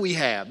God that we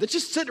have. That's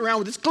just sitting around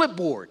with this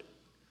clipboard,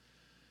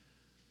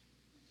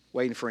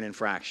 waiting for an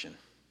infraction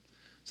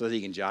so that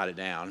he can jot it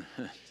down.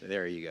 So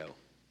there you go.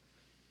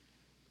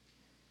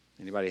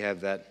 Anybody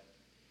have that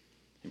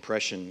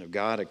impression of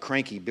God? A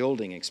cranky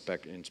building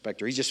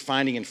inspector. He's just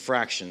finding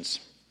infractions.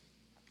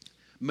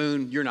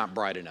 Moon, you're not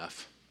bright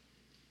enough.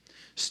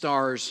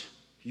 Stars,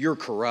 you're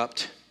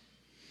corrupt.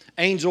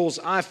 Angels,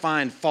 I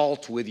find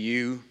fault with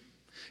you.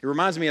 It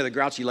reminds me of the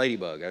Grouchy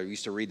Ladybug. I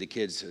used to read the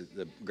kids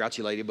the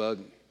Grouchy Ladybug,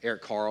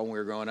 Eric Carle, when we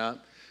were growing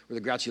up, where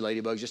the Grouchy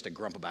Ladybug's just a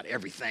grump about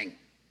everything.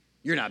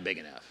 You're not big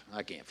enough.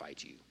 I can't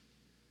fight you.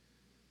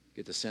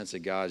 Get the sense that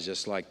God's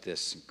just like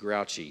this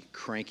grouchy,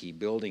 cranky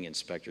building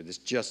inspector that's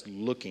just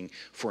looking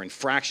for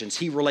infractions.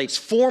 He relates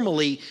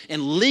formally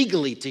and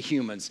legally to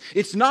humans.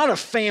 It's not a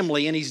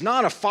family, and he's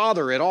not a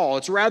father at all.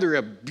 It's rather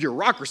a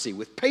bureaucracy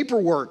with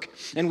paperwork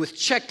and with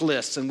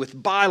checklists and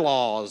with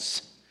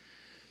bylaws.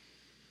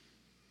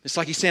 It's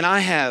like he's saying,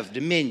 I have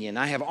dominion.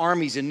 I have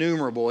armies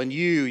innumerable, and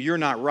you're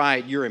not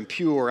right. You're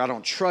impure. I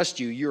don't trust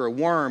you. You're a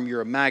worm.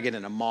 You're a maggot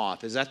and a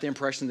moth. Is that the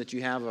impression that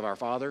you have of our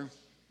Father?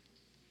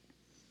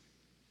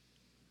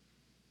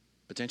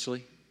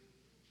 Potentially.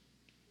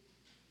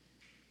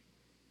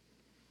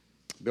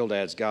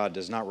 Bildad's God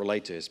does not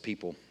relate to his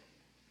people.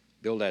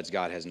 Bildad's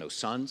God has no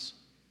sons,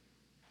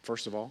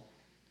 first of all.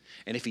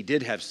 And if he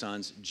did have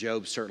sons,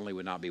 Job certainly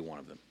would not be one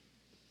of them.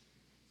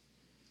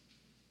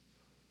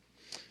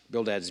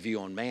 Bildad's view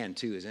on man,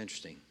 too, is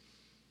interesting.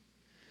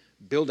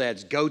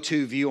 Bildad's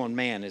go-to view on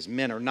man is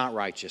men are not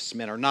righteous,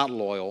 men are not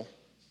loyal.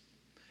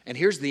 And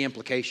here's the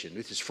implication.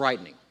 This is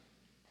frightening.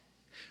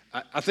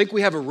 I think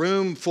we have a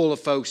room full of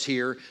folks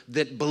here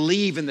that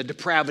believe in the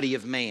depravity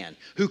of man,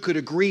 who could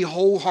agree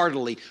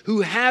wholeheartedly,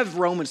 who have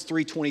Romans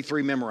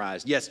 3:23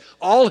 memorized. Yes,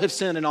 all have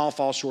sinned and all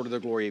fall short of the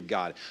glory of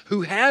God.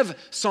 Who have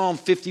Psalm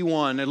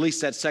 51, at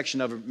least that section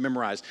of it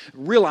memorized,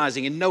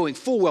 realizing and knowing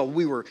full well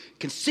we were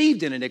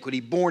conceived in iniquity,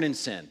 born in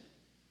sin.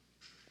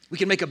 We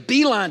can make a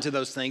beeline to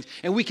those things,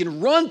 and we can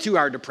run to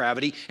our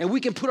depravity, and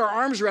we can put our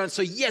arms around it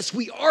and say, yes,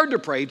 we are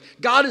depraved.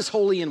 God is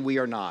holy and we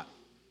are not.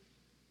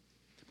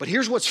 But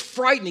here's what's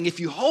frightening. If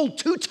you hold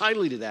too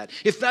tightly to that,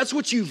 if that's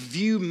what you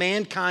view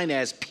mankind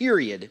as,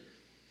 period,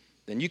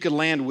 then you could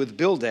land with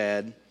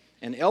Bildad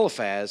and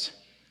Eliphaz,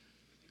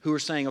 who are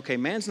saying, okay,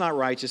 man's not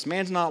righteous,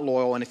 man's not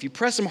loyal, and if you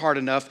press them hard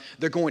enough,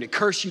 they're going to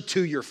curse you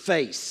to your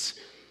face.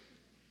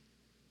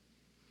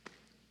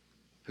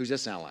 Who's that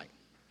sound like?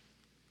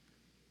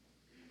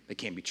 They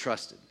can't be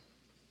trusted.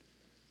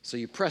 So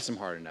you press them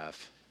hard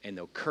enough, and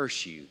they'll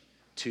curse you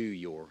to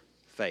your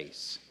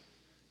face.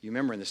 You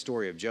remember in the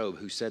story of Job,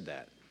 who said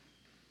that?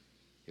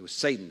 It was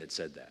Satan that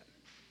said that.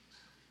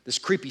 This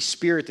creepy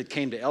spirit that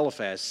came to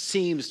Eliphaz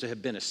seems to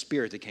have been a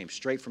spirit that came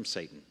straight from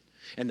Satan.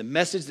 And the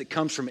message that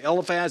comes from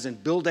Eliphaz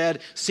and Bildad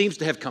seems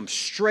to have come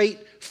straight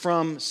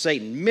from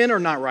Satan. Men are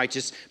not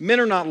righteous. Men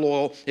are not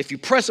loyal. If you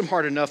press them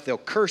hard enough, they'll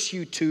curse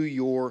you to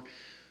your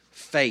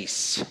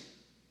face.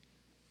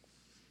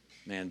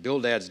 Man,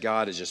 Bildad's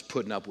God is just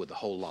putting up with a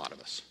whole lot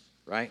of us,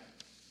 right?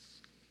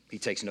 He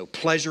takes no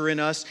pleasure in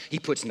us. He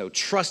puts no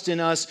trust in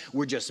us.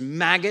 We're just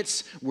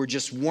maggots. We're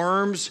just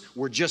worms.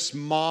 We're just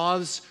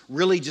moths.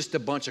 Really just a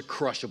bunch of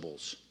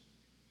crushables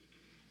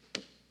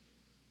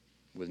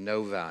with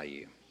no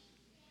value.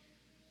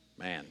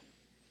 Man,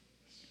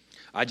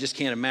 I just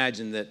can't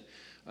imagine that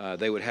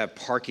they would have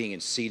parking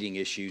and seating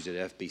issues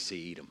at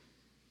FBC Edom.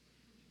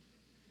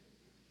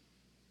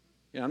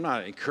 You know, I'm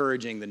not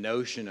encouraging the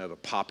notion of a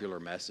popular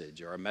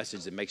message or a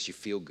message that makes you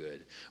feel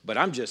good, but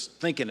I'm just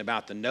thinking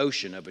about the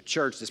notion of a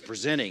church that's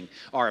presenting,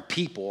 or a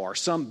people, or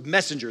some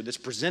messenger that's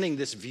presenting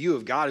this view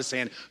of God as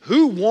saying,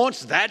 who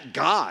wants that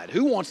God?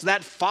 Who wants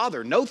that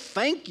Father? No,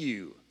 thank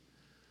you.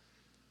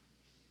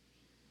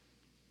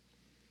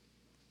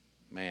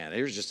 Man,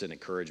 here's just an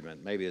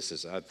encouragement. Maybe this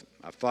is,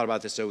 I've thought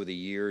about this over the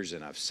years,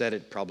 and I've said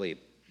it probably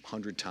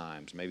 100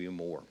 times, maybe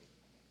more.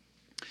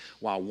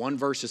 While one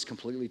verse is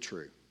completely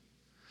true,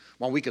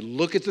 while we could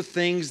look at the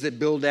things that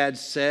Bildad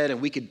said, and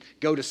we could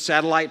go to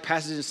satellite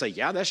passages and say,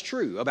 yeah, that's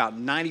true, about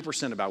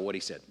 90% about what he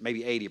said,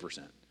 maybe 80%.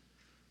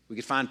 We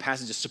could find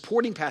passages,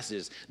 supporting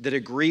passages that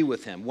agree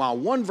with him. While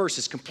one verse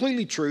is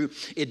completely true,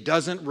 it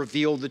doesn't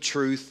reveal the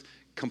truth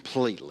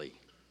completely.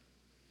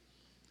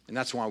 And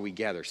that's why we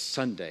gather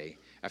Sunday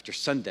after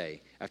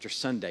Sunday after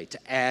Sunday to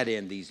add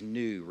in these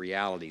new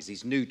realities,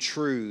 these new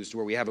truths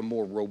where we have a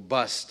more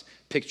robust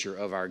picture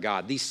of our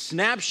God. These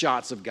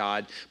snapshots of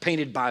God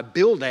painted by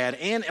Bildad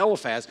and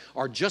Eliphaz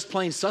are just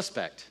plain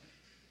suspect.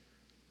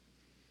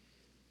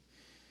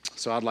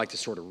 So I'd like to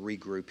sort of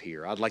regroup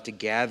here. I'd like to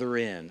gather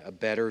in a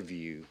better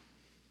view,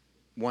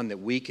 one that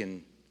we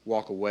can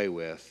walk away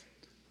with,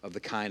 of the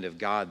kind of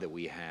God that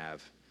we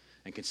have,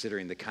 and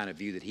considering the kind of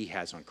view that he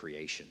has on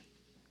creation.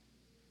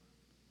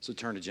 So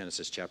turn to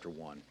Genesis chapter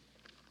 1.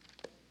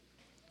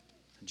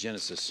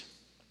 Genesis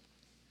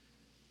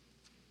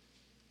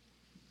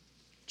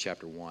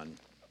chapter 1.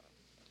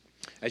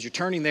 As you're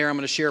turning there, I'm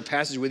going to share a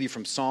passage with you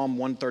from Psalm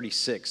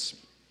 136.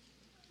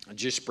 I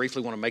just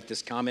briefly want to make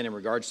this comment in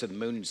regards to the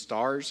moon and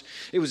stars.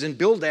 It was in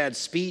Bildad's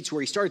speech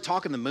where he started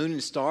talking the moon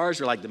and stars.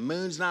 They're like, the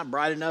moon's not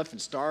bright enough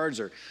and stars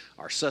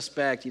are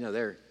suspect. You know,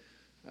 they're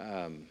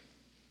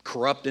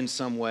corrupt in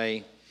some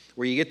way,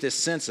 where you get this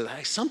sense that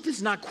hey,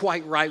 something's not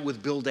quite right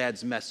with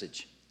Bildad's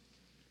message.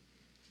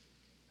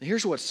 And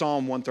here's what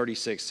Psalm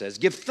 136 says.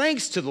 Give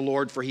thanks to the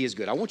Lord, for he is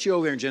good. I want you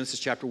over there in Genesis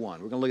chapter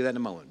 1. We're going to look at that in a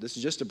moment. This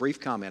is just a brief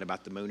comment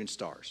about the moon and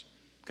stars.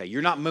 Okay,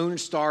 you're not moon and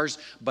stars,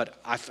 but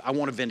I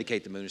want to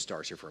vindicate the moon and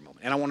stars here for a moment.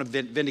 And I want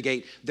to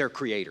vindicate their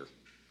creator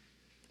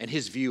and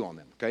his view on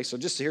them. Okay, so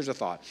just here's a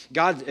thought.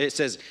 God, it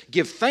says,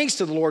 give thanks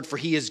to the Lord, for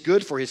he is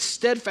good, for his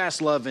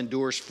steadfast love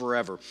endures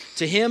forever.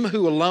 To him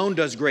who alone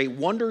does great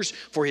wonders,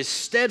 for his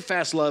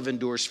steadfast love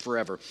endures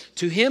forever.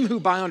 To him who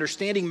by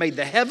understanding made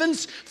the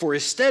heavens, for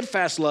his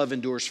steadfast love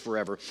endures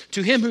forever.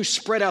 To him who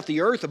spread out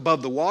the earth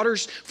above the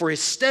waters, for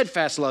his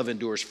steadfast love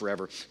endures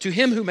forever. To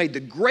him who made the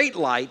great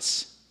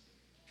lights,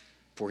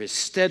 for his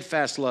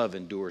steadfast love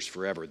endures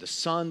forever. The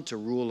sun to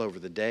rule over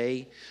the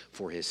day,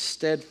 for his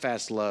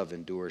steadfast love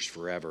endures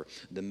forever.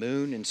 The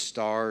moon and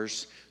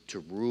stars to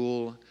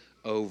rule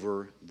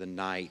over the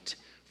night,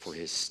 for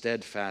his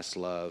steadfast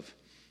love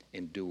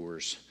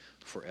endures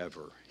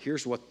forever.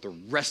 Here's what the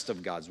rest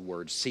of God's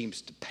word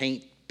seems to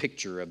paint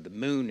picture of the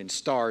moon and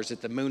stars,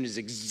 that the moon is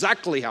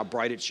exactly how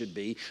bright it should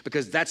be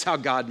because that's how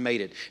God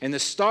made it. And the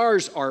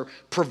stars are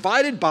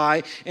provided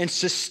by and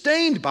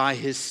sustained by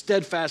his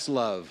steadfast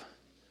love.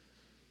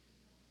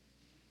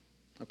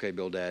 Okay,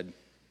 Bildad,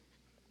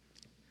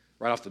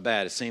 right off the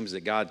bat, it seems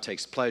that God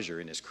takes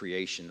pleasure in his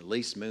creation, at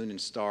least moon and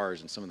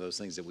stars and some of those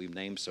things that we've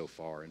named so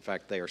far. In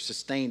fact, they are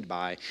sustained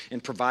by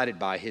and provided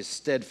by his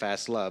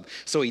steadfast love.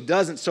 So he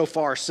doesn't so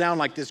far sound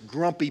like this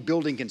grumpy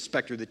building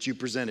inspector that you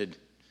presented.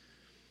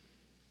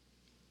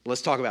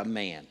 Let's talk about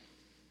man.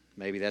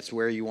 Maybe that's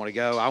where you want to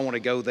go. I want to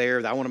go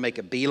there. I want to make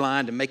a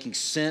beeline to making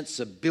sense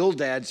of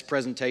Bildad's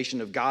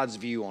presentation of God's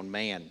view on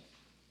man.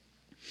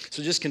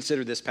 So just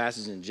consider this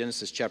passage in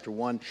Genesis chapter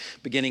 1,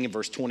 beginning in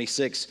verse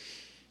 26.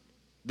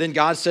 Then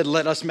God said,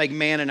 let us make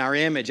man in our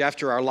image,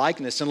 after our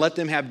likeness, and let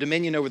them have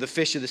dominion over the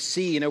fish of the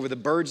sea, and over the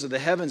birds of the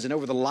heavens, and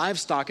over the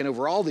livestock, and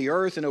over all the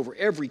earth, and over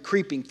every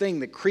creeping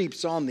thing that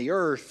creeps on the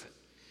earth.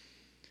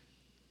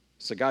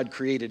 So God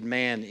created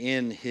man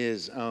in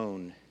his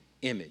own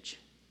image.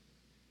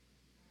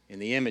 In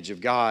the image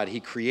of God, he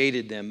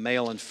created them,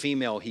 male and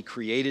female. He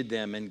created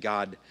them, and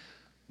God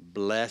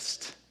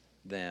blessed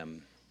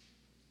them.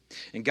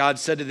 And God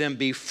said to them,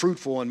 be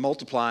fruitful and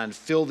multiply and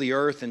fill the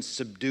earth and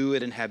subdue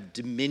it and have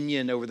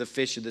dominion over the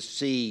fish of the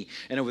sea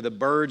and over the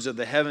birds of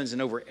the heavens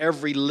and over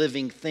every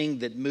living thing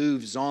that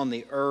moves on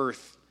the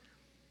earth.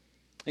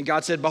 And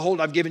God said,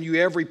 behold, I've given you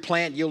every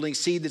plant yielding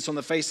seed that's on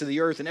the face of the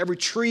earth and every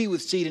tree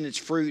with seed in its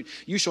fruit.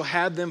 You shall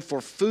have them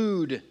for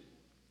food.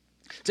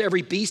 To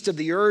every beast of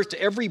the earth, to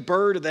every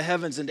bird of the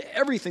heavens, and to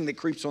everything that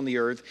creeps on the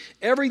earth,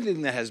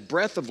 everything that has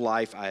breath of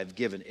life, I have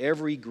given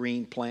every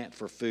green plant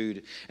for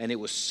food. And it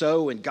was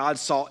so, and God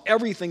saw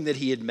everything that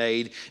he had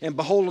made. And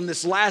behold, on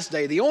this last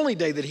day, the only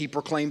day that he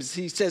proclaims,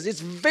 he says, it's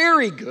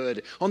very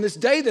good. On this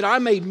day that I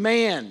made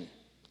man,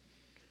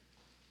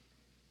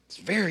 it's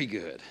very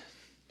good.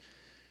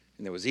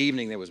 And there was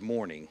evening, there was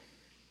morning,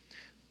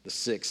 the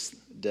sixth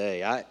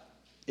day.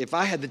 If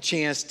I had the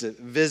chance to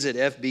visit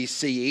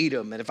FBC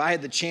Edom, and if I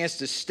had the chance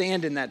to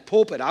stand in that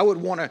pulpit, I would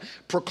want to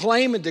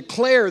proclaim and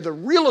declare the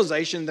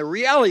realization, the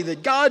reality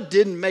that God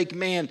didn't make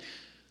man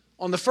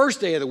on the first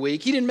day of the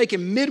week. He didn't make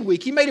him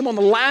midweek. He made him on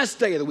the last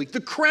day of the week,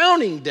 the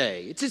crowning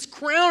day. It's his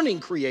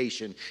crowning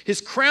creation, his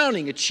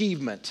crowning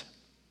achievement.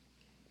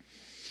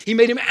 He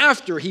made him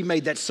after he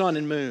made that sun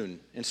and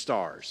moon and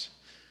stars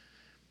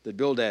that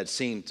Bildad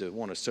seemed to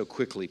want to so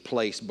quickly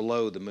place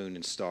below the moon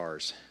and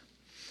stars.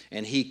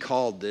 And he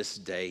called this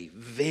day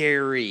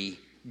very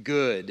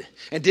good.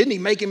 And didn't he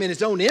make him in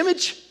his own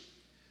image?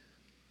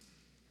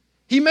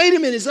 He made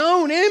him in his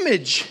own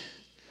image.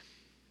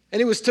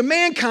 And it was to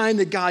mankind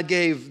that God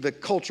gave the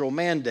cultural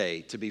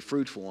mandate to be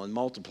fruitful and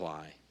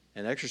multiply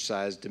and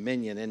exercise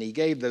dominion. And he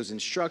gave those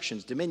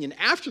instructions, dominion,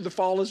 after the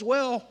fall as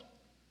well.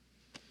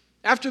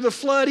 After the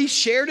flood, he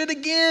shared it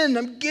again.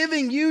 I'm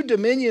giving you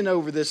dominion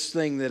over this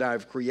thing that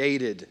I've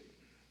created.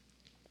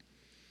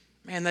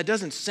 Man, that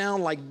doesn't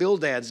sound like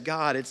Bildad's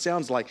God. It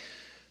sounds like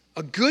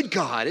a good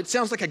God. It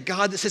sounds like a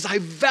God that says, I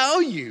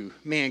value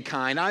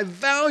mankind. I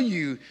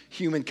value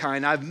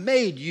humankind. I've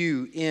made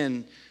you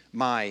in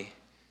my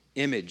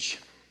image.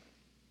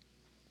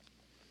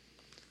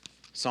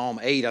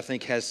 Psalm 8, I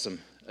think, has some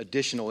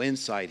additional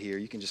insight here.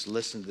 You can just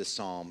listen to this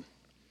psalm.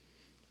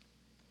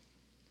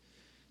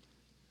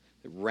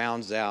 It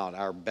rounds out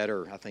a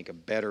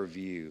better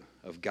view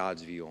of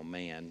God's view on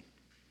man.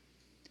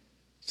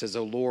 It says,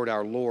 O Lord,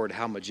 our Lord,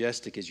 how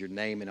majestic is your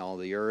name in all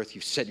the earth.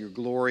 You've set your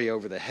glory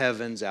over the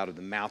heavens. Out of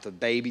the mouth of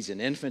babies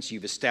and infants,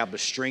 you've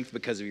established strength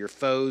because of your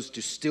foes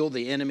to still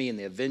the enemy and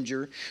the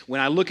avenger.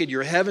 When I look at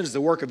your heavens,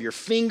 the work of your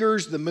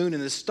fingers, the moon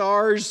and the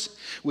stars,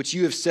 which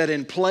you have set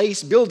in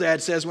place.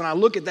 Bildad says, when I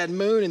look at that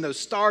moon and those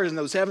stars and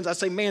those heavens, I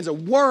say, man's a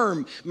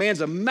worm,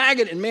 man's a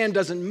maggot, and man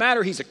doesn't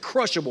matter. He's a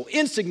crushable,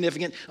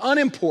 insignificant,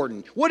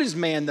 unimportant. What is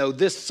man, though?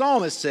 This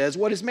psalmist says,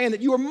 what is man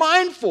that you are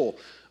mindful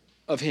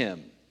of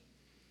him?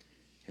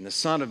 And the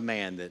Son of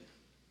Man, that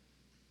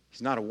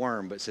he's not a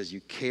worm, but says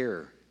you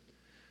care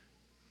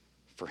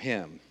for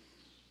him.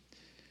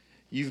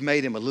 You've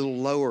made him a little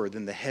lower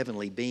than the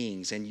heavenly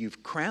beings, and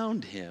you've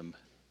crowned him.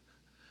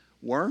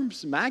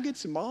 Worms,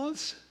 maggots, and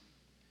moths.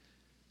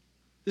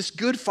 This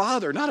good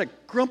Father, not a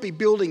grumpy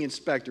building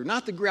inspector,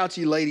 not the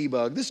grouchy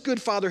ladybug. This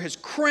good Father has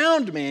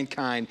crowned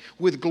mankind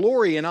with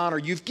glory and honor.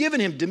 You've given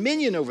him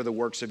dominion over the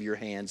works of your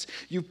hands.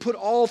 You've put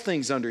all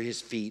things under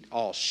his feet,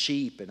 all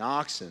sheep and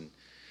oxen,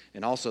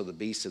 and also the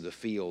beasts of the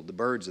field, the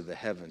birds of the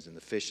heavens, and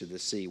the fish of the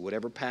sea,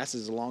 whatever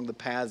passes along the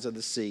paths of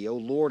the sea. O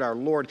Lord, our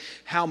Lord,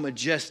 how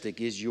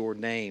majestic is your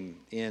name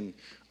in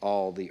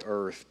all the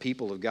earth.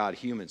 People of God,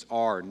 humans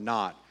are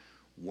not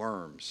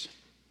worms.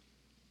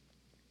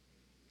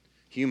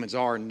 Humans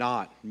are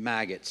not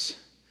maggots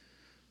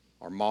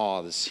or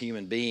moths.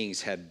 Human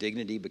beings have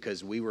dignity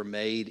because we were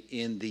made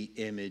in the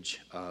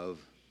image of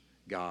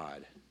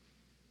God.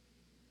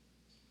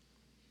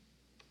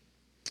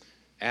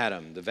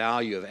 Adam, the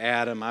value of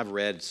Adam, I've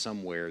read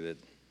somewhere that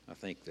I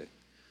think the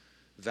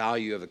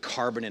value of a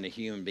carbon in a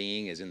human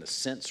being is in the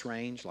cents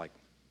range, like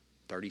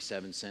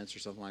 37 cents or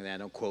something like that.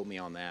 Don't quote me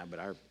on that, but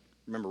I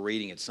remember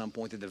reading at some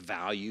point that the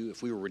value,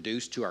 if we were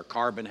reduced to our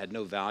carbon, had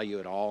no value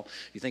at all.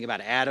 You think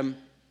about Adam,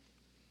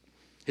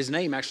 his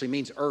name actually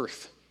means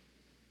earth.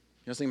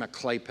 You know, think about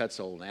Clay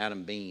Petzold and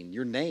Adam Bean.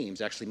 Your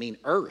names actually mean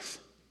earth,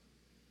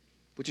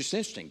 which is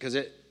interesting because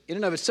in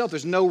and of itself,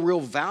 there's no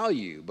real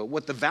value. But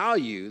where the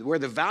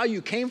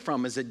value came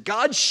from is that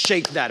God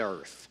shaped that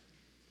earth.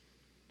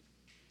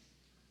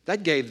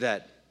 That gave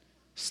that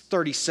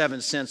 37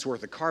 cents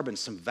worth of carbon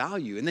some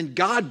value. And then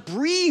God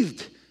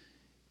breathed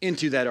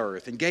into that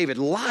earth and gave it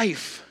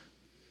life.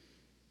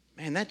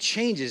 Man, that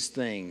changes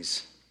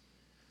things.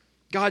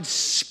 God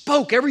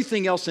spoke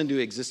everything else into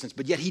existence,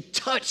 but yet he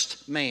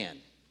touched man.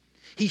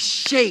 He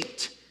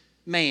shaped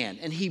man,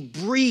 and he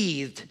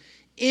breathed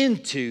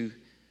into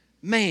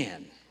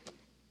man.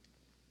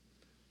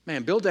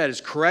 Man, Bildad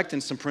is correct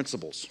in some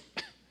principles,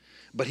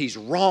 but he's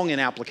wrong in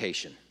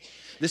application.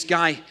 This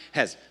guy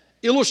has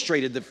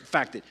illustrated the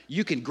fact that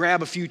you can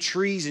grab a few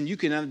trees and you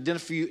can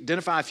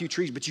identify a few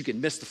trees, but you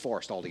can miss the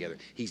forest altogether.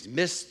 He's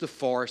missed the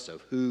forest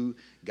of who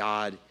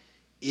God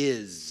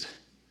is.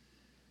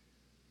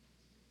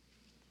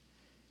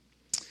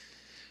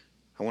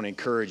 I want to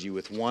encourage you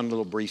with one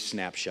little brief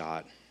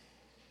snapshot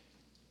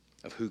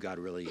of who God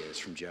really is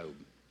from Job.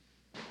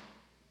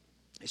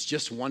 It's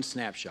just one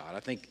snapshot. I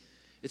think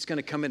it's going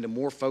to come into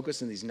more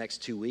focus in these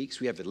next 2 weeks.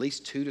 We have at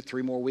least 2 to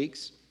 3 more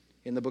weeks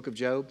in the book of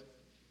Job.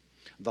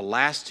 The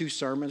last 2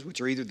 sermons, which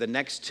are either the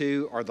next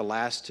 2 or the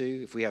last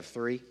 2, if we have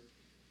 3,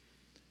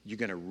 you're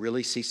going to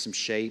really see some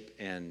shape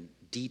and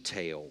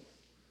detail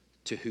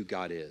to who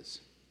God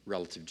is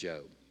relative to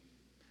Job.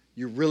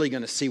 You're really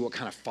going to see what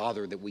kind of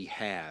father that we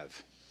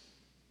have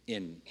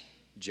in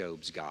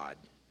Job's God.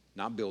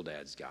 Not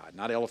Bildad's God,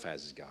 not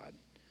Eliphaz's God,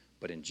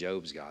 but in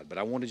Job's God. But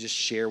I want to just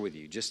share with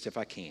you, just if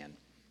I can,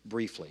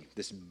 briefly,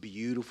 this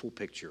beautiful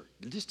picture,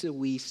 just a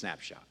wee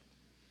snapshot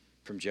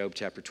from Job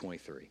chapter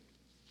 23.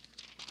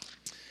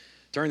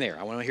 Turn there.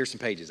 I want to hear some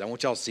pages. I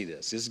want y'all to see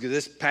this.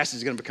 This passage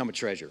is going to become a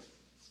treasure,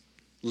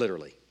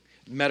 literally,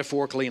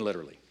 metaphorically and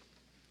literally.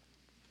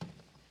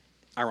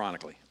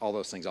 Ironically, all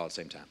those things all at the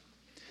same time.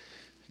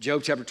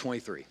 Job chapter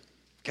 23.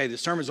 Okay, the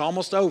sermon's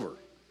almost over.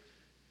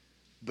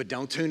 But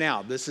don't tune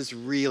out. This is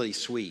really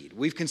sweet.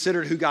 We've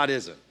considered who God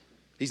isn't.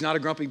 He's not a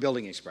grumpy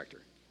building inspector.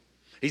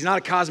 He's not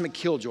a cosmic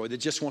killjoy that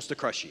just wants to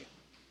crush you.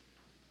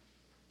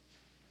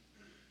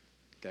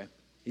 Okay?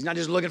 He's not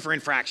just looking for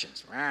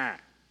infractions. Let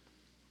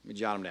me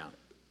jot them down.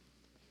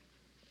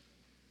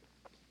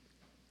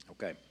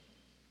 Okay.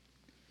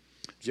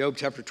 Job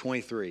chapter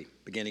 23,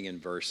 beginning in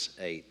verse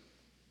 8.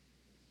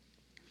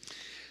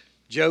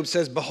 Job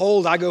says,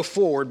 "Behold, I go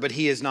forward, but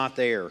he is not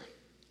there,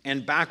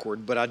 and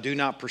backward, but I do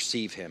not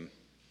perceive him.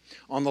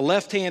 On the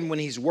left hand, when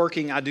he's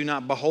working, I do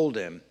not behold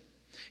him.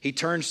 He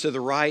turns to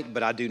the right,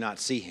 but I do not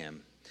see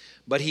him.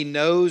 But he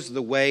knows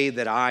the way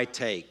that I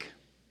take."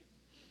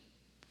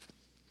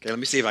 Okay, let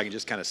me see if I can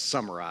just kind of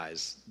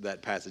summarize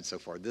that passage so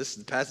far. This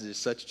passage is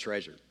such a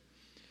treasure.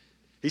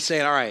 He's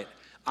saying, all right,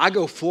 I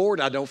go forward,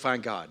 I don't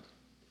find God.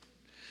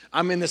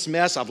 I'm in this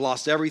mess. I've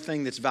lost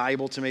everything that's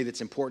valuable to me,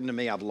 that's important to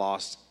me. I've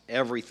lost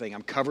everything.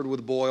 I'm covered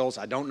with boils.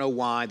 I don't know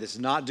why. This is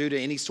not due to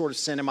any sort of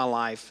sin in my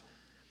life.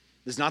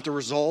 This is not the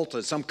result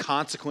of some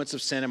consequence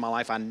of sin in my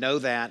life. I know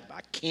that.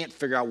 I can't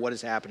figure out what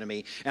has happened to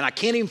me. And I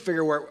can't even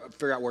figure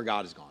out where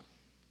God has gone.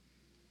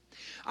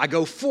 I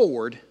go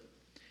forward,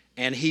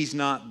 and he's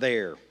not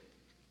there.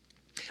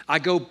 I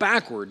go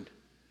backward,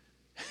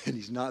 and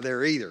he's not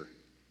there either.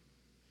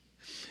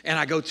 And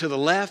I go to the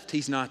left,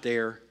 he's not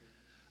there.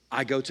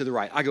 I go to the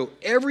right. I go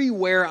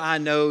everywhere I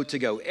know to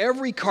go,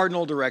 every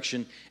cardinal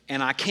direction,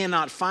 and I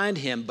cannot find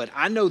him. But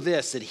I know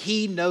this, that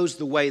he knows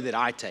the way that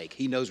I take.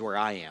 He knows where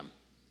I am.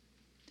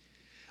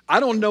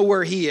 I don't know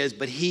where he is,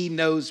 but he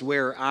knows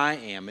where I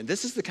am. And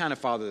this is the kind of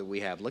father that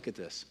we have. Look at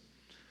this.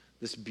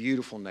 This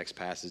beautiful next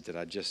passage that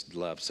I just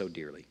love so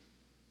dearly.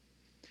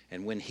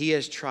 "And when he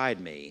has tried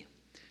me,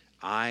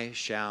 I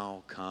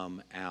shall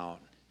come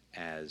out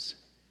as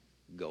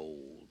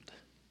gold."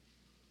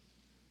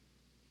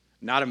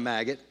 Not a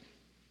maggot,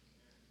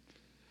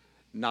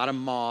 not a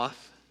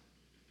moth,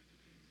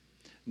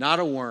 not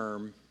a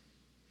worm,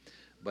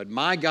 but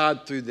my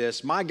God through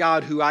this, my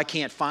God who I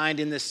can't find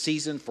in this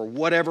season for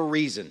whatever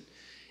reason,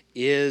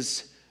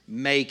 is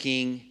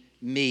making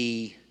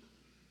me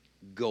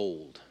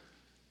gold.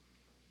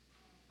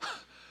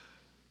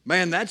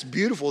 Man, that's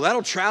beautiful.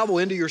 That'll travel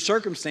into your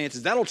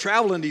circumstances. That'll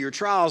travel into your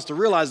trials to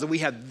realize that we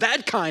have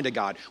that kind of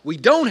God. We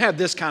don't have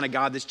this kind of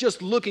God that's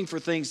just looking for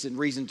things and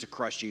reason to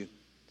crush you.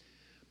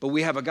 But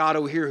we have a God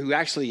over here who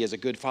actually is a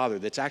good father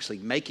that's actually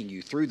making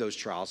you through those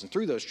trials and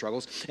through those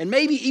struggles, and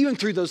maybe even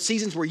through those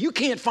seasons where you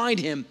can't find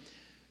him,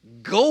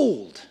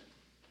 gold.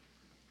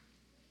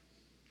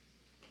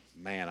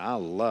 Man, I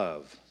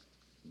love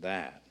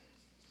that.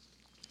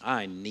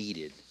 I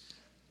needed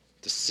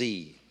to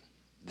see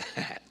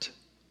that.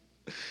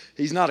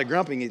 He's not a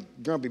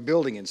grumpy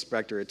building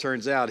inspector. It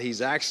turns out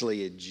he's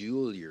actually a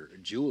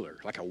jeweler,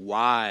 like a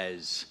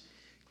wise,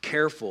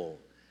 careful,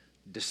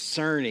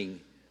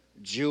 discerning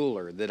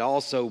jeweler that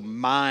also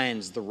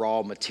mines the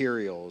raw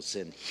materials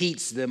and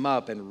heats them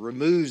up and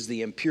removes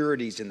the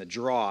impurities and the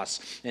dross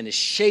and is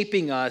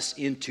shaping us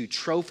into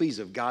trophies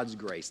of God's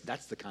grace.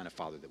 That's the kind of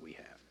father that we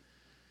have.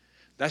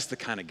 That's the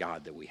kind of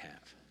God that we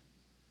have.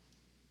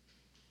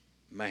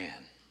 Man,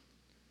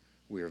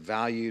 we are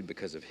valued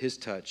because of his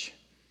touch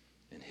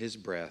and his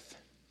breath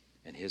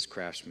and his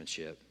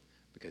craftsmanship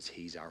because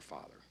he's our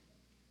Father.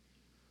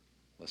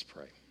 Let's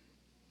pray.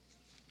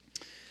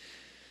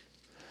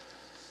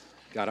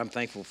 God, I'm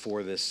thankful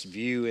for this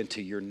view into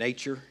your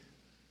nature.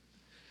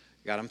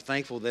 God, I'm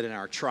thankful that in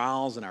our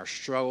trials and our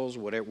struggles,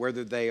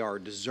 whether they are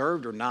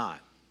deserved or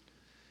not,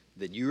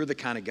 that you're the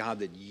kind of God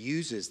that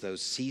uses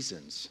those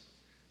seasons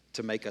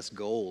to make us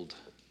gold.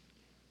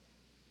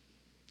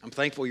 I'm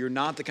thankful you're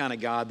not the kind of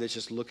God that's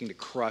just looking to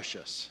crush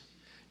us.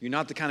 You're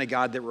not the kind of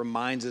God that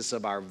reminds us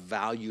of our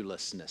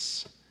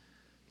valuelessness.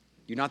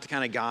 You're not the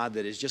kind of God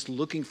that is just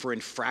looking for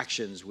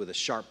infractions with a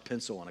sharp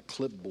pencil and a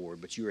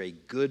clipboard, but you're a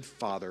good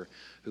Father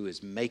who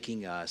is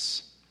making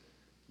us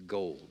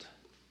gold.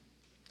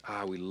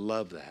 We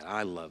love that.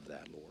 I love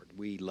that, Lord.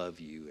 We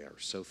love you and are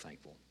so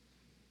thankful.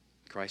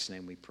 In Christ's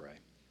name we pray.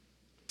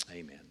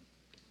 Amen.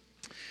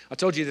 I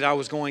told you that I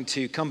was going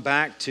to come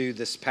back to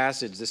this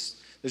passage,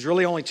 this There's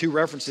really only two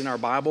references in our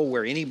Bible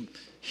where any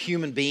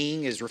human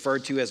being is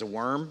referred to as a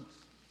worm.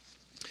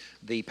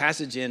 The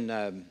passage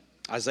in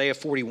Isaiah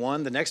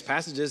 41, the next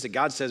passage is that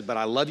God says, but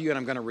I love you and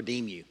I'm going to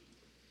redeem you.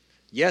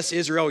 Yes,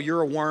 Israel,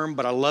 you're a worm,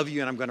 but I love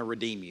you and I'm going to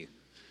redeem you.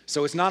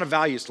 So it's not a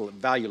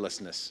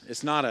valuelessness.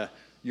 It's not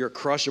you're a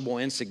crushable,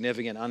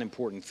 insignificant,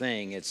 unimportant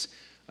thing. It's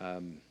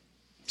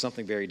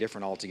something very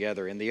different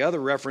altogether. And the other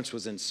reference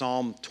was in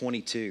Psalm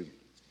 22.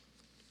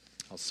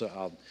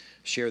 I'll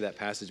share that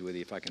passage with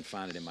you if I can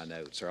find it in my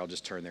notes, or I'll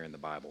just turn there in the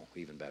Bible,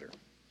 even better.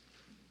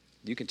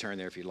 You can turn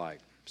there if you like,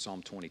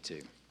 Psalm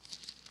 22.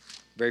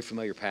 Very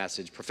familiar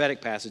passage,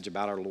 prophetic passage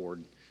about our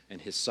Lord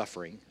and his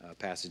suffering, a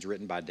passage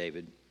written by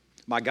David.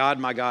 My God,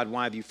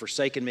 why have you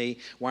forsaken me?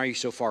 Why are you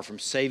so far from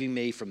saving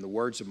me from the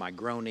words of my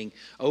groaning?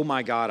 Oh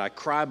my God, I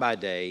cry by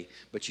day,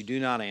 but you do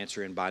not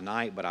answer, and by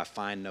night, but I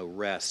find no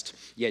rest.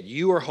 Yet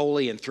you are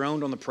holy,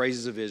 enthroned on the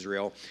praises of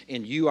Israel.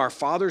 In you our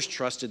fathers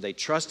trusted, they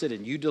trusted,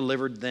 and you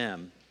delivered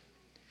them.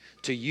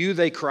 To you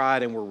they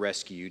cried and were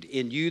rescued.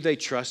 In you they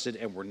trusted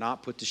and were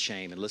not put to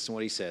shame. And listen to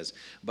what he says.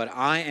 But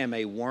I am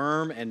a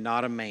worm and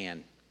not a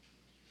man,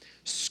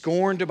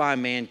 scorned by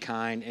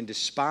mankind and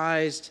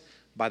despised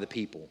by the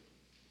people.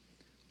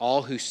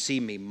 All who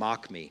see me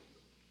mock me.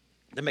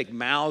 They make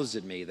mouths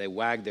at me. They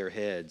wag their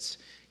heads.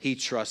 He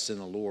trusts in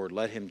the Lord.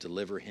 Let him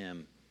deliver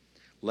him.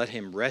 Let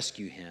him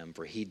rescue him,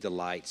 for he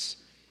delights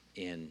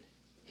in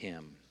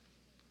him.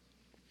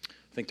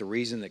 I think the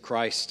reason that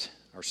Christ,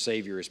 our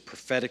Savior, is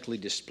prophetically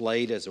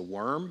displayed as a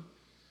worm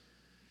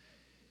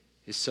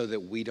is so that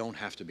we don't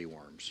have to be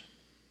worms.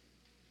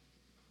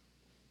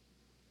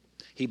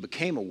 He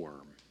became a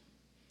worm.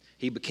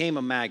 He became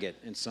a maggot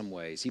in some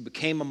ways. He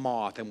became a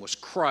moth and was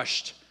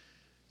crushed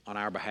on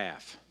our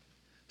behalf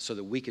so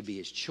that we could be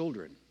his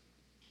children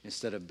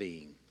instead of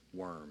being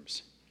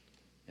worms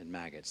and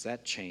maggots.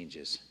 That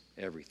changes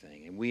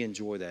everything. And we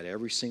enjoy that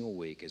every single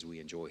week as we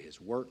enjoy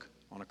his work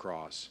on a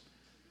cross,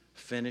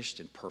 finished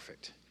and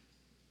perfect.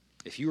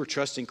 If you are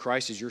trusting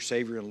Christ as your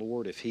Savior and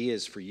Lord, if he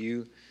is for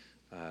you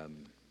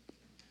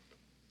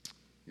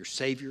your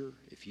Savior,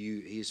 if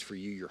he is for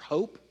you your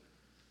hope,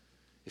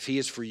 if he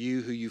is for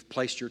you who you've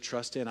placed your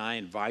trust in, I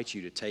invite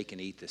you to take and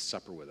eat this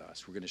supper with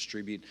us. We're going to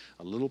distribute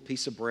a little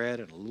piece of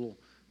bread and a little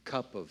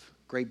cup of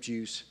grape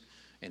juice.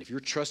 And if you're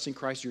trusting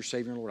Christ as your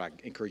Savior and Lord, I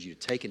encourage you to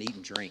take and eat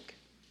and drink.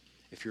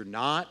 If you're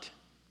not,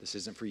 this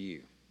isn't for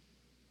you.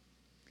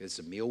 It's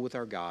a meal with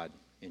our God,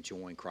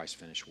 enjoying Christ's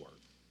finished work.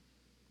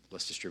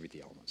 Let's distribute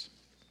the elements.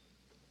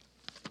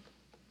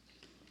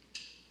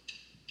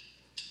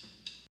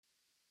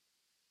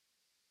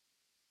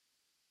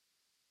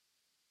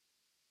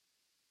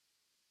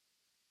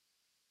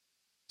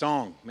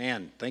 Song,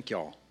 man, thank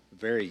y'all.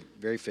 Very,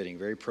 very fitting,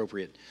 very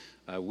appropriate.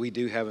 We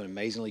do have an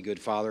amazingly good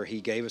Father. He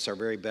gave us our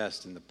very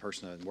best in the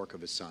person and work of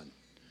his Son.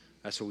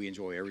 That's what we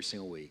enjoy every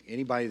single week.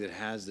 Anybody that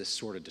has this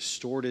sort of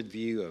distorted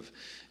view of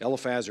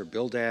Eliphaz or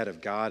Bildad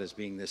of God as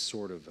being this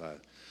sort of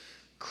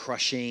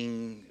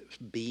crushing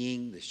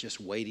being that's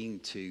just waiting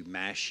to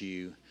mash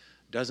you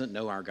doesn't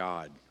know our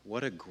God.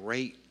 What a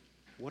great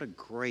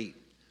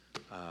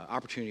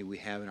opportunity we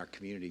have in our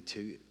community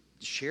to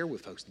share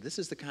with folks. This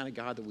is the kind of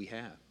God that we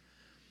have.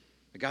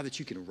 A God that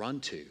you can run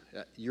to.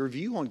 Your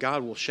view on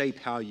God will shape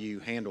how you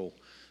handle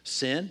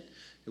sin.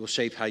 It will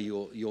shape how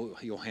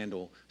you'll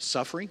handle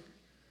suffering.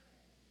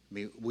 I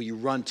mean, will you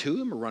run to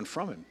him or run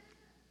from him?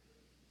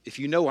 If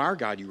you know our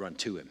God, you run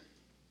to him.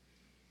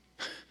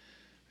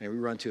 And we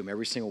run to him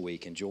every single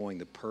week, enjoying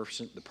the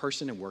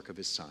person and work of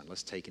his Son.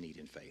 Let's take and eat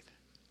in faith.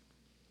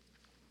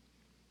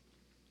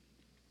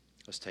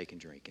 Let's take and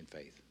drink in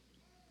faith.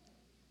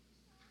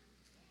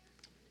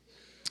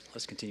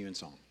 Let's continue in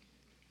song.